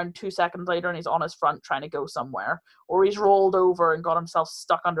back around 2 seconds later and he's on his front trying to go somewhere, or he's rolled over and got himself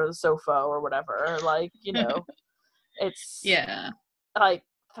stuck under the sofa or whatever. Like, you know, it's like,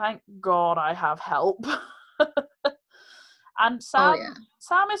 thank God I have help. And Sam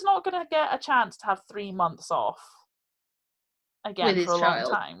is not going to get a chance to have 3 months off again for a long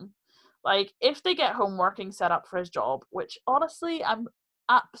time. Like, if they get home working set up for his job, which honestly I'm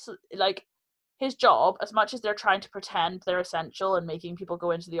absolutely, like, his job, as much as they're trying to pretend they're essential and making people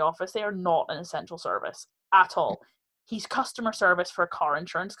go into the office, they are not an essential service at all. He's customer service for a car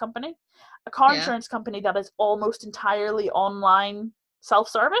insurance company. A car insurance company that is almost entirely online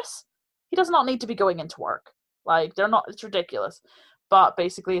self-service. He does not need to be going into work. Like, they're not, it's ridiculous. But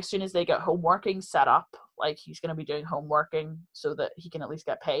basically, as soon as they get home working set up, like, he's going to be doing home working so that he can at least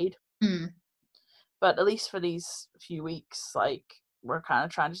get paid. But at least for these few weeks, like, we're kind of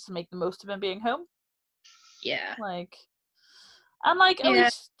trying just to make the most of him being home. Yeah. Like, and, like, at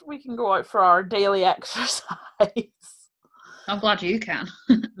least we can go out for our daily exercise. I'm glad you can.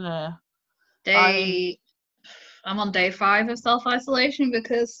 Yeah. I'm on day 5 of self-isolation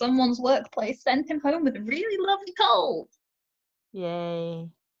because someone's workplace sent him home with a really lovely cold. Yay.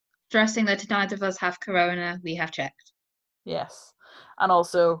 Stressing that neither of us have corona, we have checked. Yes. And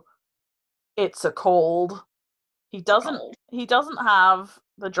also, it's a cold. He doesn't have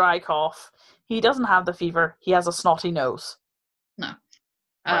the dry cough. He doesn't have the fever. He has a snotty nose. No.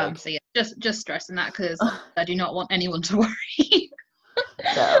 So yeah, just stressing that because I do not want anyone to worry.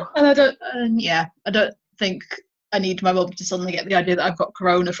 No. And I don't think I need my mum to suddenly get the idea that I've got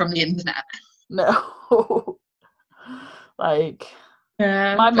corona from the internet. No. Like,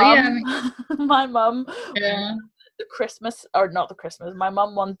 my mum my mum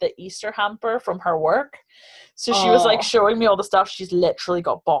won the Easter hamper from her work, so she was like showing me all the stuff. She's literally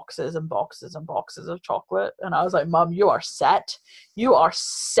got boxes and boxes and boxes of chocolate, and I was like, Mum, you are set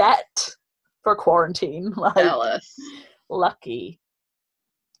for quarantine. Like, jealous. lucky.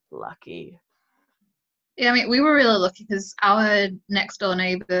 Yeah, I mean, we were really lucky because our next door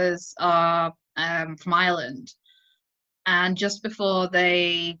neighbours are from Ireland, and just before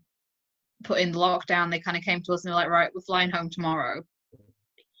they put in the lockdown, they kind of came to us and they were like, right, we're flying home tomorrow.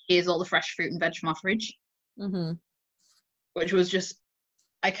 Here's all the fresh fruit and veg from our fridge. Mm-hmm. Which was just,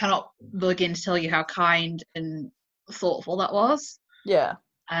 I cannot begin to tell you how kind and thoughtful that was. Yeah.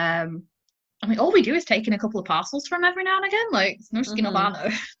 I mean, all we do is take in a couple of parcels from every now and again. Like, it's no skin off our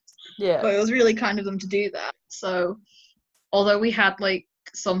nose. Yeah. But it was really kind of them to do that. So, although we had, like,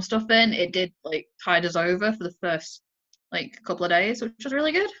 some stuff in, it did, like, tide us over for the first, like, couple of days, which was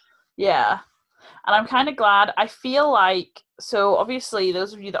really good. Yeah. And I'm kind of glad. I feel like, so obviously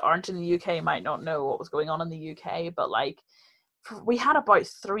those of you that aren't in the UK might not know what was going on in the UK, but, like, we had about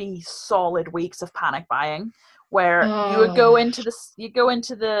 3 solid weeks of panic buying where you would go into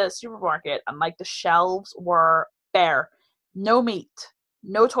the supermarket and, like, the shelves were bare. No meat,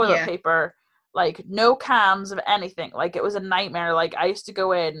 no toilet paper, like, no cans of anything. Like, it was a nightmare. Like, I used to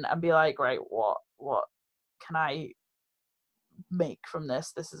go in and be like, right, what can I make from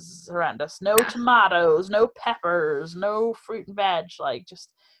this? This is horrendous. No tomatoes, no peppers, no fruit and veg, like,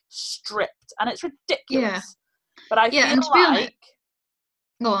 just stripped, and it's ridiculous. Yeah. But I Yeah, feel and to be honest, like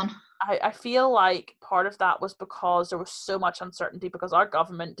go on. I feel like part of that was because there was so much uncertainty because our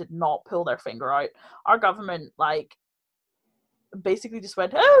government did not pull their finger out. Our government, like, basically just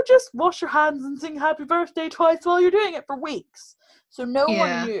went, oh, just wash your hands and sing happy birthday twice while you're doing it for weeks. So no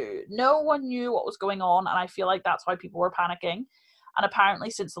one knew what was going on, and I feel like that's why people were panicking. And apparently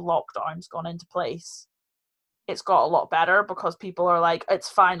since the lockdown's gone into place, it's got a lot better because people are like, it's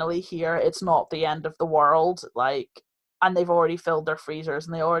finally here, it's not the end of the world, like, and they've already filled their freezers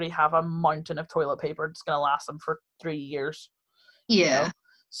and they already have a mountain of toilet paper that's going to last them for 3 years. Yeah. You know?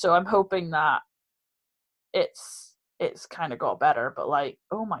 So I'm hoping that it's kind of got better, but like,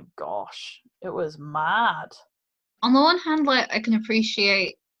 oh my gosh, it was mad. On the one hand, like, I can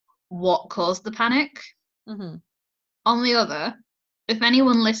appreciate what caused the panic. Mm-hmm. On the other, if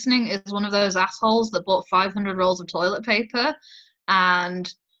anyone listening is one of those assholes that bought 500 rolls of toilet paper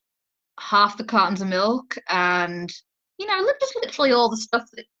and half the cartons of milk and, you know, just literally all the stuff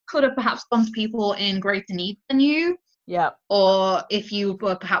that could have perhaps gone to people in greater need than you. Yeah. Or if you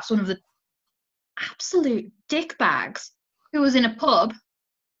were perhaps one of the absolute dickbags who was in a pub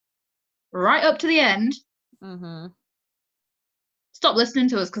right up to the end. Mm-hmm. Stop listening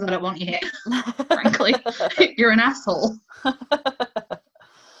to us because I don't want you here. Frankly, you're an asshole.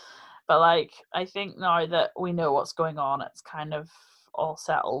 But like, I think now that we know what's going on, it's kind of all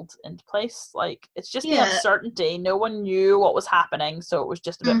settled into place. Like, it's just the uncertainty. No one knew what was happening, so it was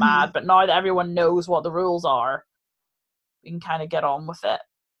just a bit mad. But now that everyone knows what the rules are, we can kind of get on with it.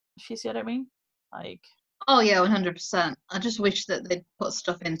 If you see what I mean? Like, oh yeah, 100%. I just wish that they'd put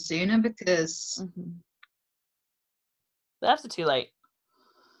stuff in sooner because that's too late.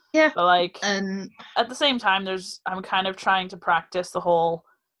 Yeah. But like, and at the same time, I'm kind of trying to practice the whole,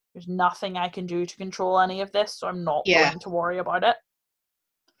 there's nothing I can do to control any of this, so I'm not going to worry about it.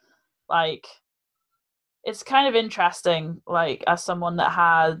 Like, it's kind of interesting, like, as someone that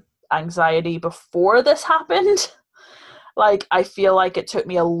had anxiety before this happened, like, I feel like it took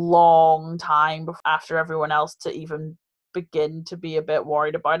me a long time after everyone else to even begin to be a bit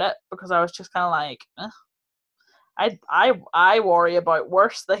worried about it, because I was just kind of like, I worry about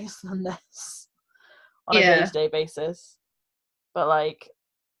worse things than this on a day-to-day basis. But like,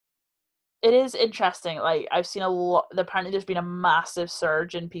 it is interesting. Like, I've seen a lot. Apparently, there's been a massive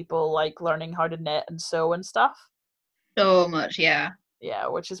surge in people like learning how to knit and sew and stuff. So much, yeah,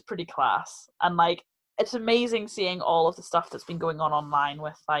 which is pretty class. And like, it's amazing seeing all of the stuff that's been going on online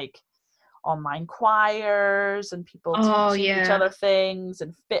with like online choirs and people teaching each other things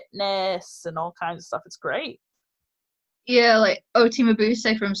and fitness and all kinds of stuff. It's great. Yeah, like Oti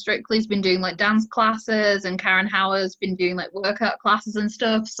Mabuse from Strictly's been doing like dance classes, and Karen Howard's been doing like workout classes and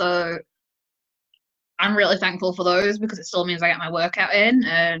stuff. So I'm really thankful for those because it still means I get my workout in.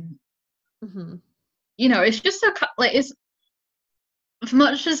 And you know, it's just so like, it's as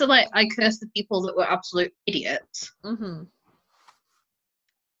much as like I curse the people that were absolute idiots.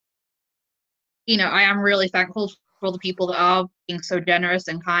 You know, I am really thankful for all the people that are being so generous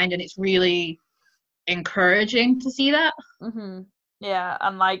and kind, and it's really encouraging to see that. Yeah,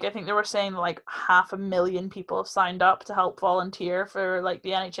 and like, I think they were saying like 500,000 people have signed up to help volunteer for like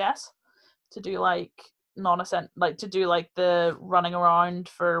the NHS to do like to do like the running around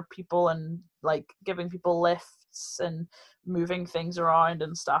for people and like giving people lifts and moving things around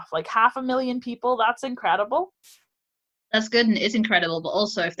and stuff. Like 500,000 people, that's incredible. That's good, and it's incredible, but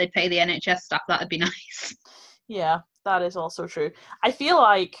also if they pay the NHS staff, that'd be nice. Yeah, that is also true. I feel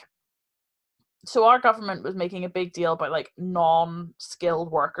like, so our government was making a big deal about like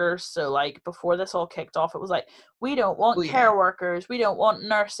non-skilled workers. So like, before this all kicked off, it was like, we don't want care workers, we don't want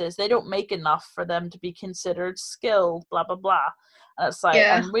nurses, they don't make enough for them to be considered skilled, blah blah blah. And it's like,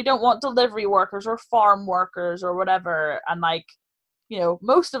 and we don't want delivery workers or farm workers or whatever. And like, you know,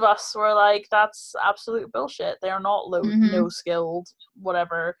 most of us were like, that's absolute bullshit. They're not no skilled,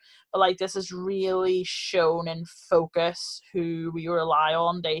 whatever. But like, this is really shown in focus who we rely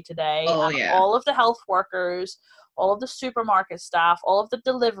on day to day. All of the health workers, all of the supermarket staff, all of the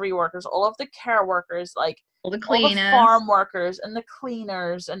delivery workers, all of the care workers, like all the cleaners, all the farm workers and the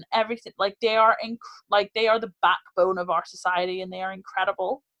cleaners and everything. Like, they are they are the backbone of our society, and they are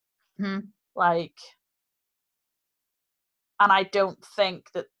incredible. Like, and I don't think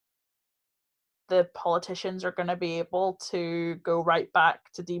that the politicians are going to be able to go right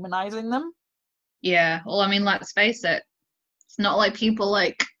back to demonizing them. Yeah, well, I mean, let's face it. It's not like people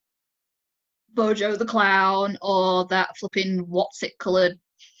like Bojo the Clown or that flipping what's-it-coloured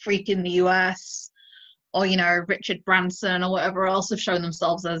freak in the US or, you know, Richard Branson or whatever else have shown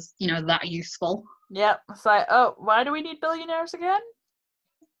themselves as, you know, that useful. Yeah, it's like, oh, why do we need billionaires again?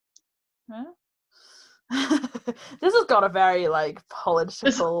 This has got a very like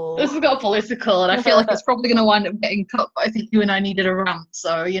political. This has got political, and I feel like it's probably going to wind up getting cut. But I think you and I needed a rant,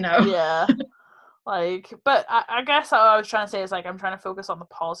 so Yeah, like, but I guess what I was trying to say is like I'm trying to focus on the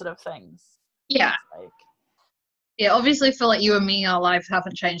positive things. Yeah, like, yeah. Obviously, I feel like you and me, our lives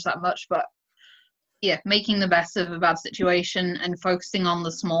haven't changed that much, but yeah, making the best of a bad situation and focusing on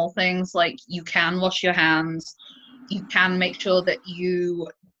the small things, like you can wash your hands, you can make sure that you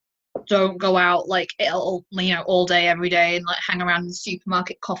don't go out like all day every day and like hang around in the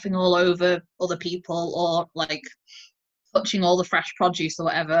supermarket coughing all over other people or like touching all the fresh produce or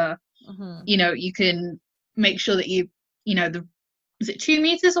whatever. You can make sure that is it 2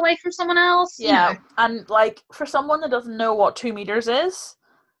 meters away from someone else? Yeah, and like for someone that doesn't know what 2 meters is,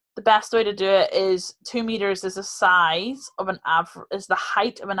 the best way to do it is 2 meters is the size of is the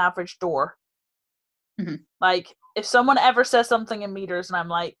height of an average door. Like if someone ever says something in meters and I'm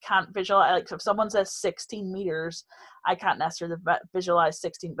like can't visualize, like if someone says 16 meters, I can't necessarily visualize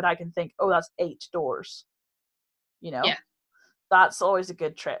 16, but I can think, oh, that's 8 doors. Yeah, that's always a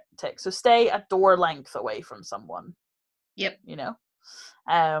good tick. So stay a door length away from someone. Yep.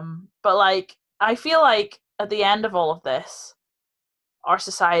 But like I feel like at the end of all of this, our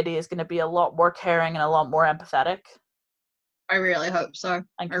society is going to be a lot more caring and a lot more empathetic. I really hope so.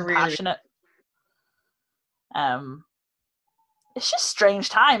 And compassionate. It's just strange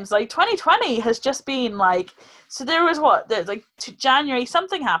times. Like 2020 has just been like, so there's like January,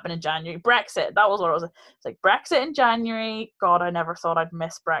 something happened in January. Brexit, that was what it was. It's like Brexit in January. God, I never thought I'd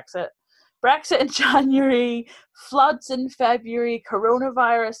miss Brexit. Brexit in January, floods in February,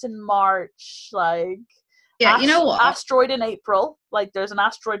 coronavirus in March, like yeah, you know what? Asteroid in April. Like there's an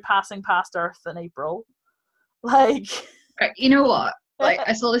asteroid passing past Earth in April. Like you know what? Like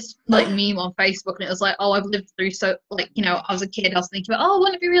I saw this like meme on Facebook and it was like, oh, I've lived through I was a kid, I was thinking about, oh,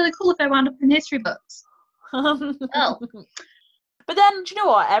 wouldn't it be really cool if I wound up in history books? Oh. But then, do you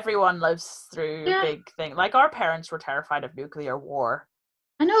know what? Everyone lives through big things. Like our parents were terrified of nuclear war.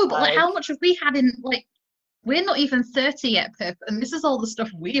 I know, but like how much have we had in like we're not even 30 yet, Pip, and this is all the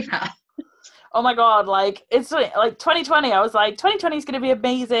stuff we've had. Oh my god, like it's like 2020, I was like 2020 is going to be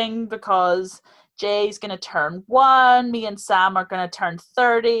amazing because Jay's going to turn 1, me and Sam are going to turn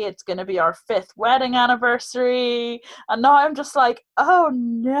 30, it's going to be our 5th wedding anniversary, and now I'm just like, oh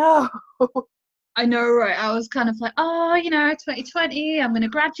no. I know, right? I was kind of like, 2020, I'm going to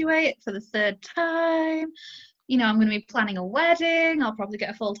graduate for the 3rd time. I'm going to be planning a wedding. I'll probably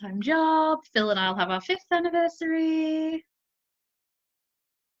get a full-time job. Phil and I'll have our 5th anniversary.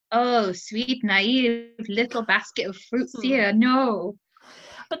 Oh, sweet, naive little basket of fruits here. No.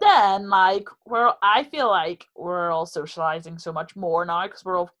 But then, like, I feel like we're all socializing so much more now because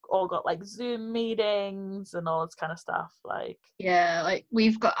we're all got like Zoom meetings and all this kind of stuff. Like, yeah, like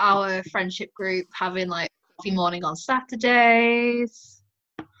we've got our friendship group having like coffee morning on Saturdays.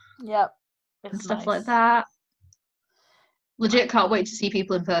 Yep. And stuff like that. Legit can't wait to see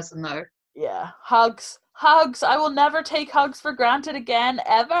people in person though. Yeah. Hugs. I will never take hugs for granted again,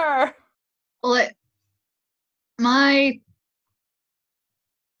 ever. Well, my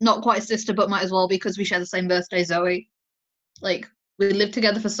not quite sister, but might as well because we share the same birthday, Zoe. Like, we lived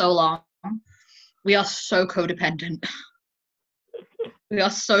together for so long. We are so codependent. We are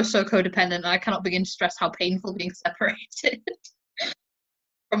so codependent. I cannot begin to stress how painful being separated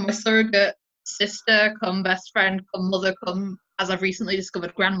from my surrogate sister, come best friend, come mother, come, as I've recently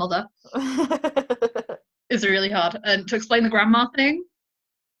discovered, grandmother. Is really hard. And to explain the grandma thing,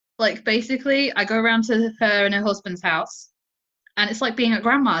 like basically I go around to her and her husband's house and it's like being at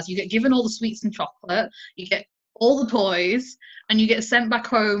grandma's. You get given all the sweets and chocolate, you get all the toys, and you get sent back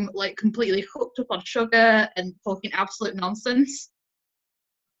home like completely hooked up on sugar and talking absolute nonsense.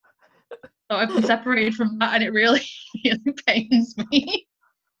 So I've been separated from that and it really pains me.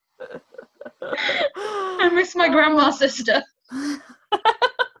 I miss my grandma sister.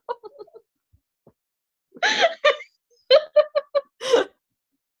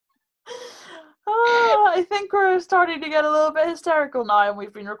 I think we're starting to get a little bit hysterical now, and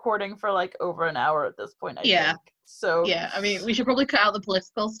we've been recording for like over an hour at this point. I think. So yeah, I mean, we should probably cut out the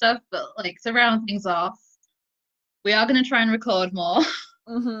political stuff, but like to round things off, we are going to try and record more.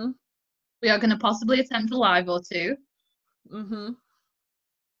 Mm-hmm. We are going to possibly attempt a live or two. Mm-hmm.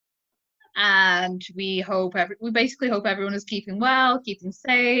 And we basically hope everyone is keeping well, keeping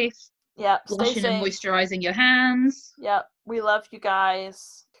safe. Yeah, washing and moisturizing your hands. Yeah, we love you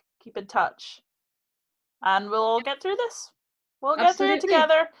guys. Keep in touch. And we'll all get through this. We'll get through it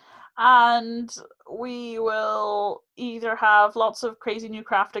together. And we will either have lots of crazy new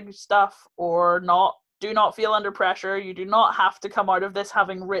crafting stuff or not. do not feel under pressure. You do not have to come out of this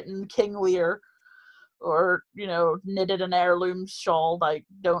having written King Lear or, you know, knitted an heirloom shawl. Like,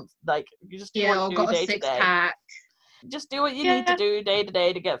 don't, like, you just do what you do day to day. Just do what you need to do day to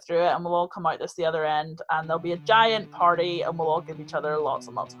day to get through it, and we'll all come out this the other end, and there'll be a giant party, and we'll all give each other lots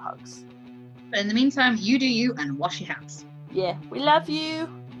and lots of hugs. But in the meantime, you do you and wash your hands. Yeah, we love you.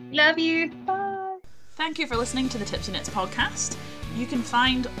 Love you. Bye. Thank you for listening to the Tipsy Knits podcast. You can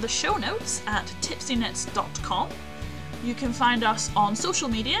find the show notes at tipsyknits.com. You can find us on social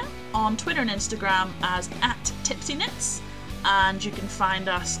media, on Twitter and Instagram as @tipsyknits, and you can find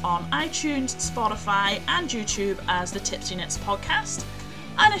us on iTunes, Spotify and YouTube as the Tipsy Knits podcast.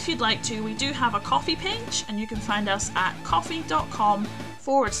 And if you'd like to, we do have a coffee page, and you can find us at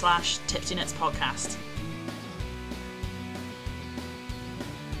coffee.com/Tipsy Knits podcast.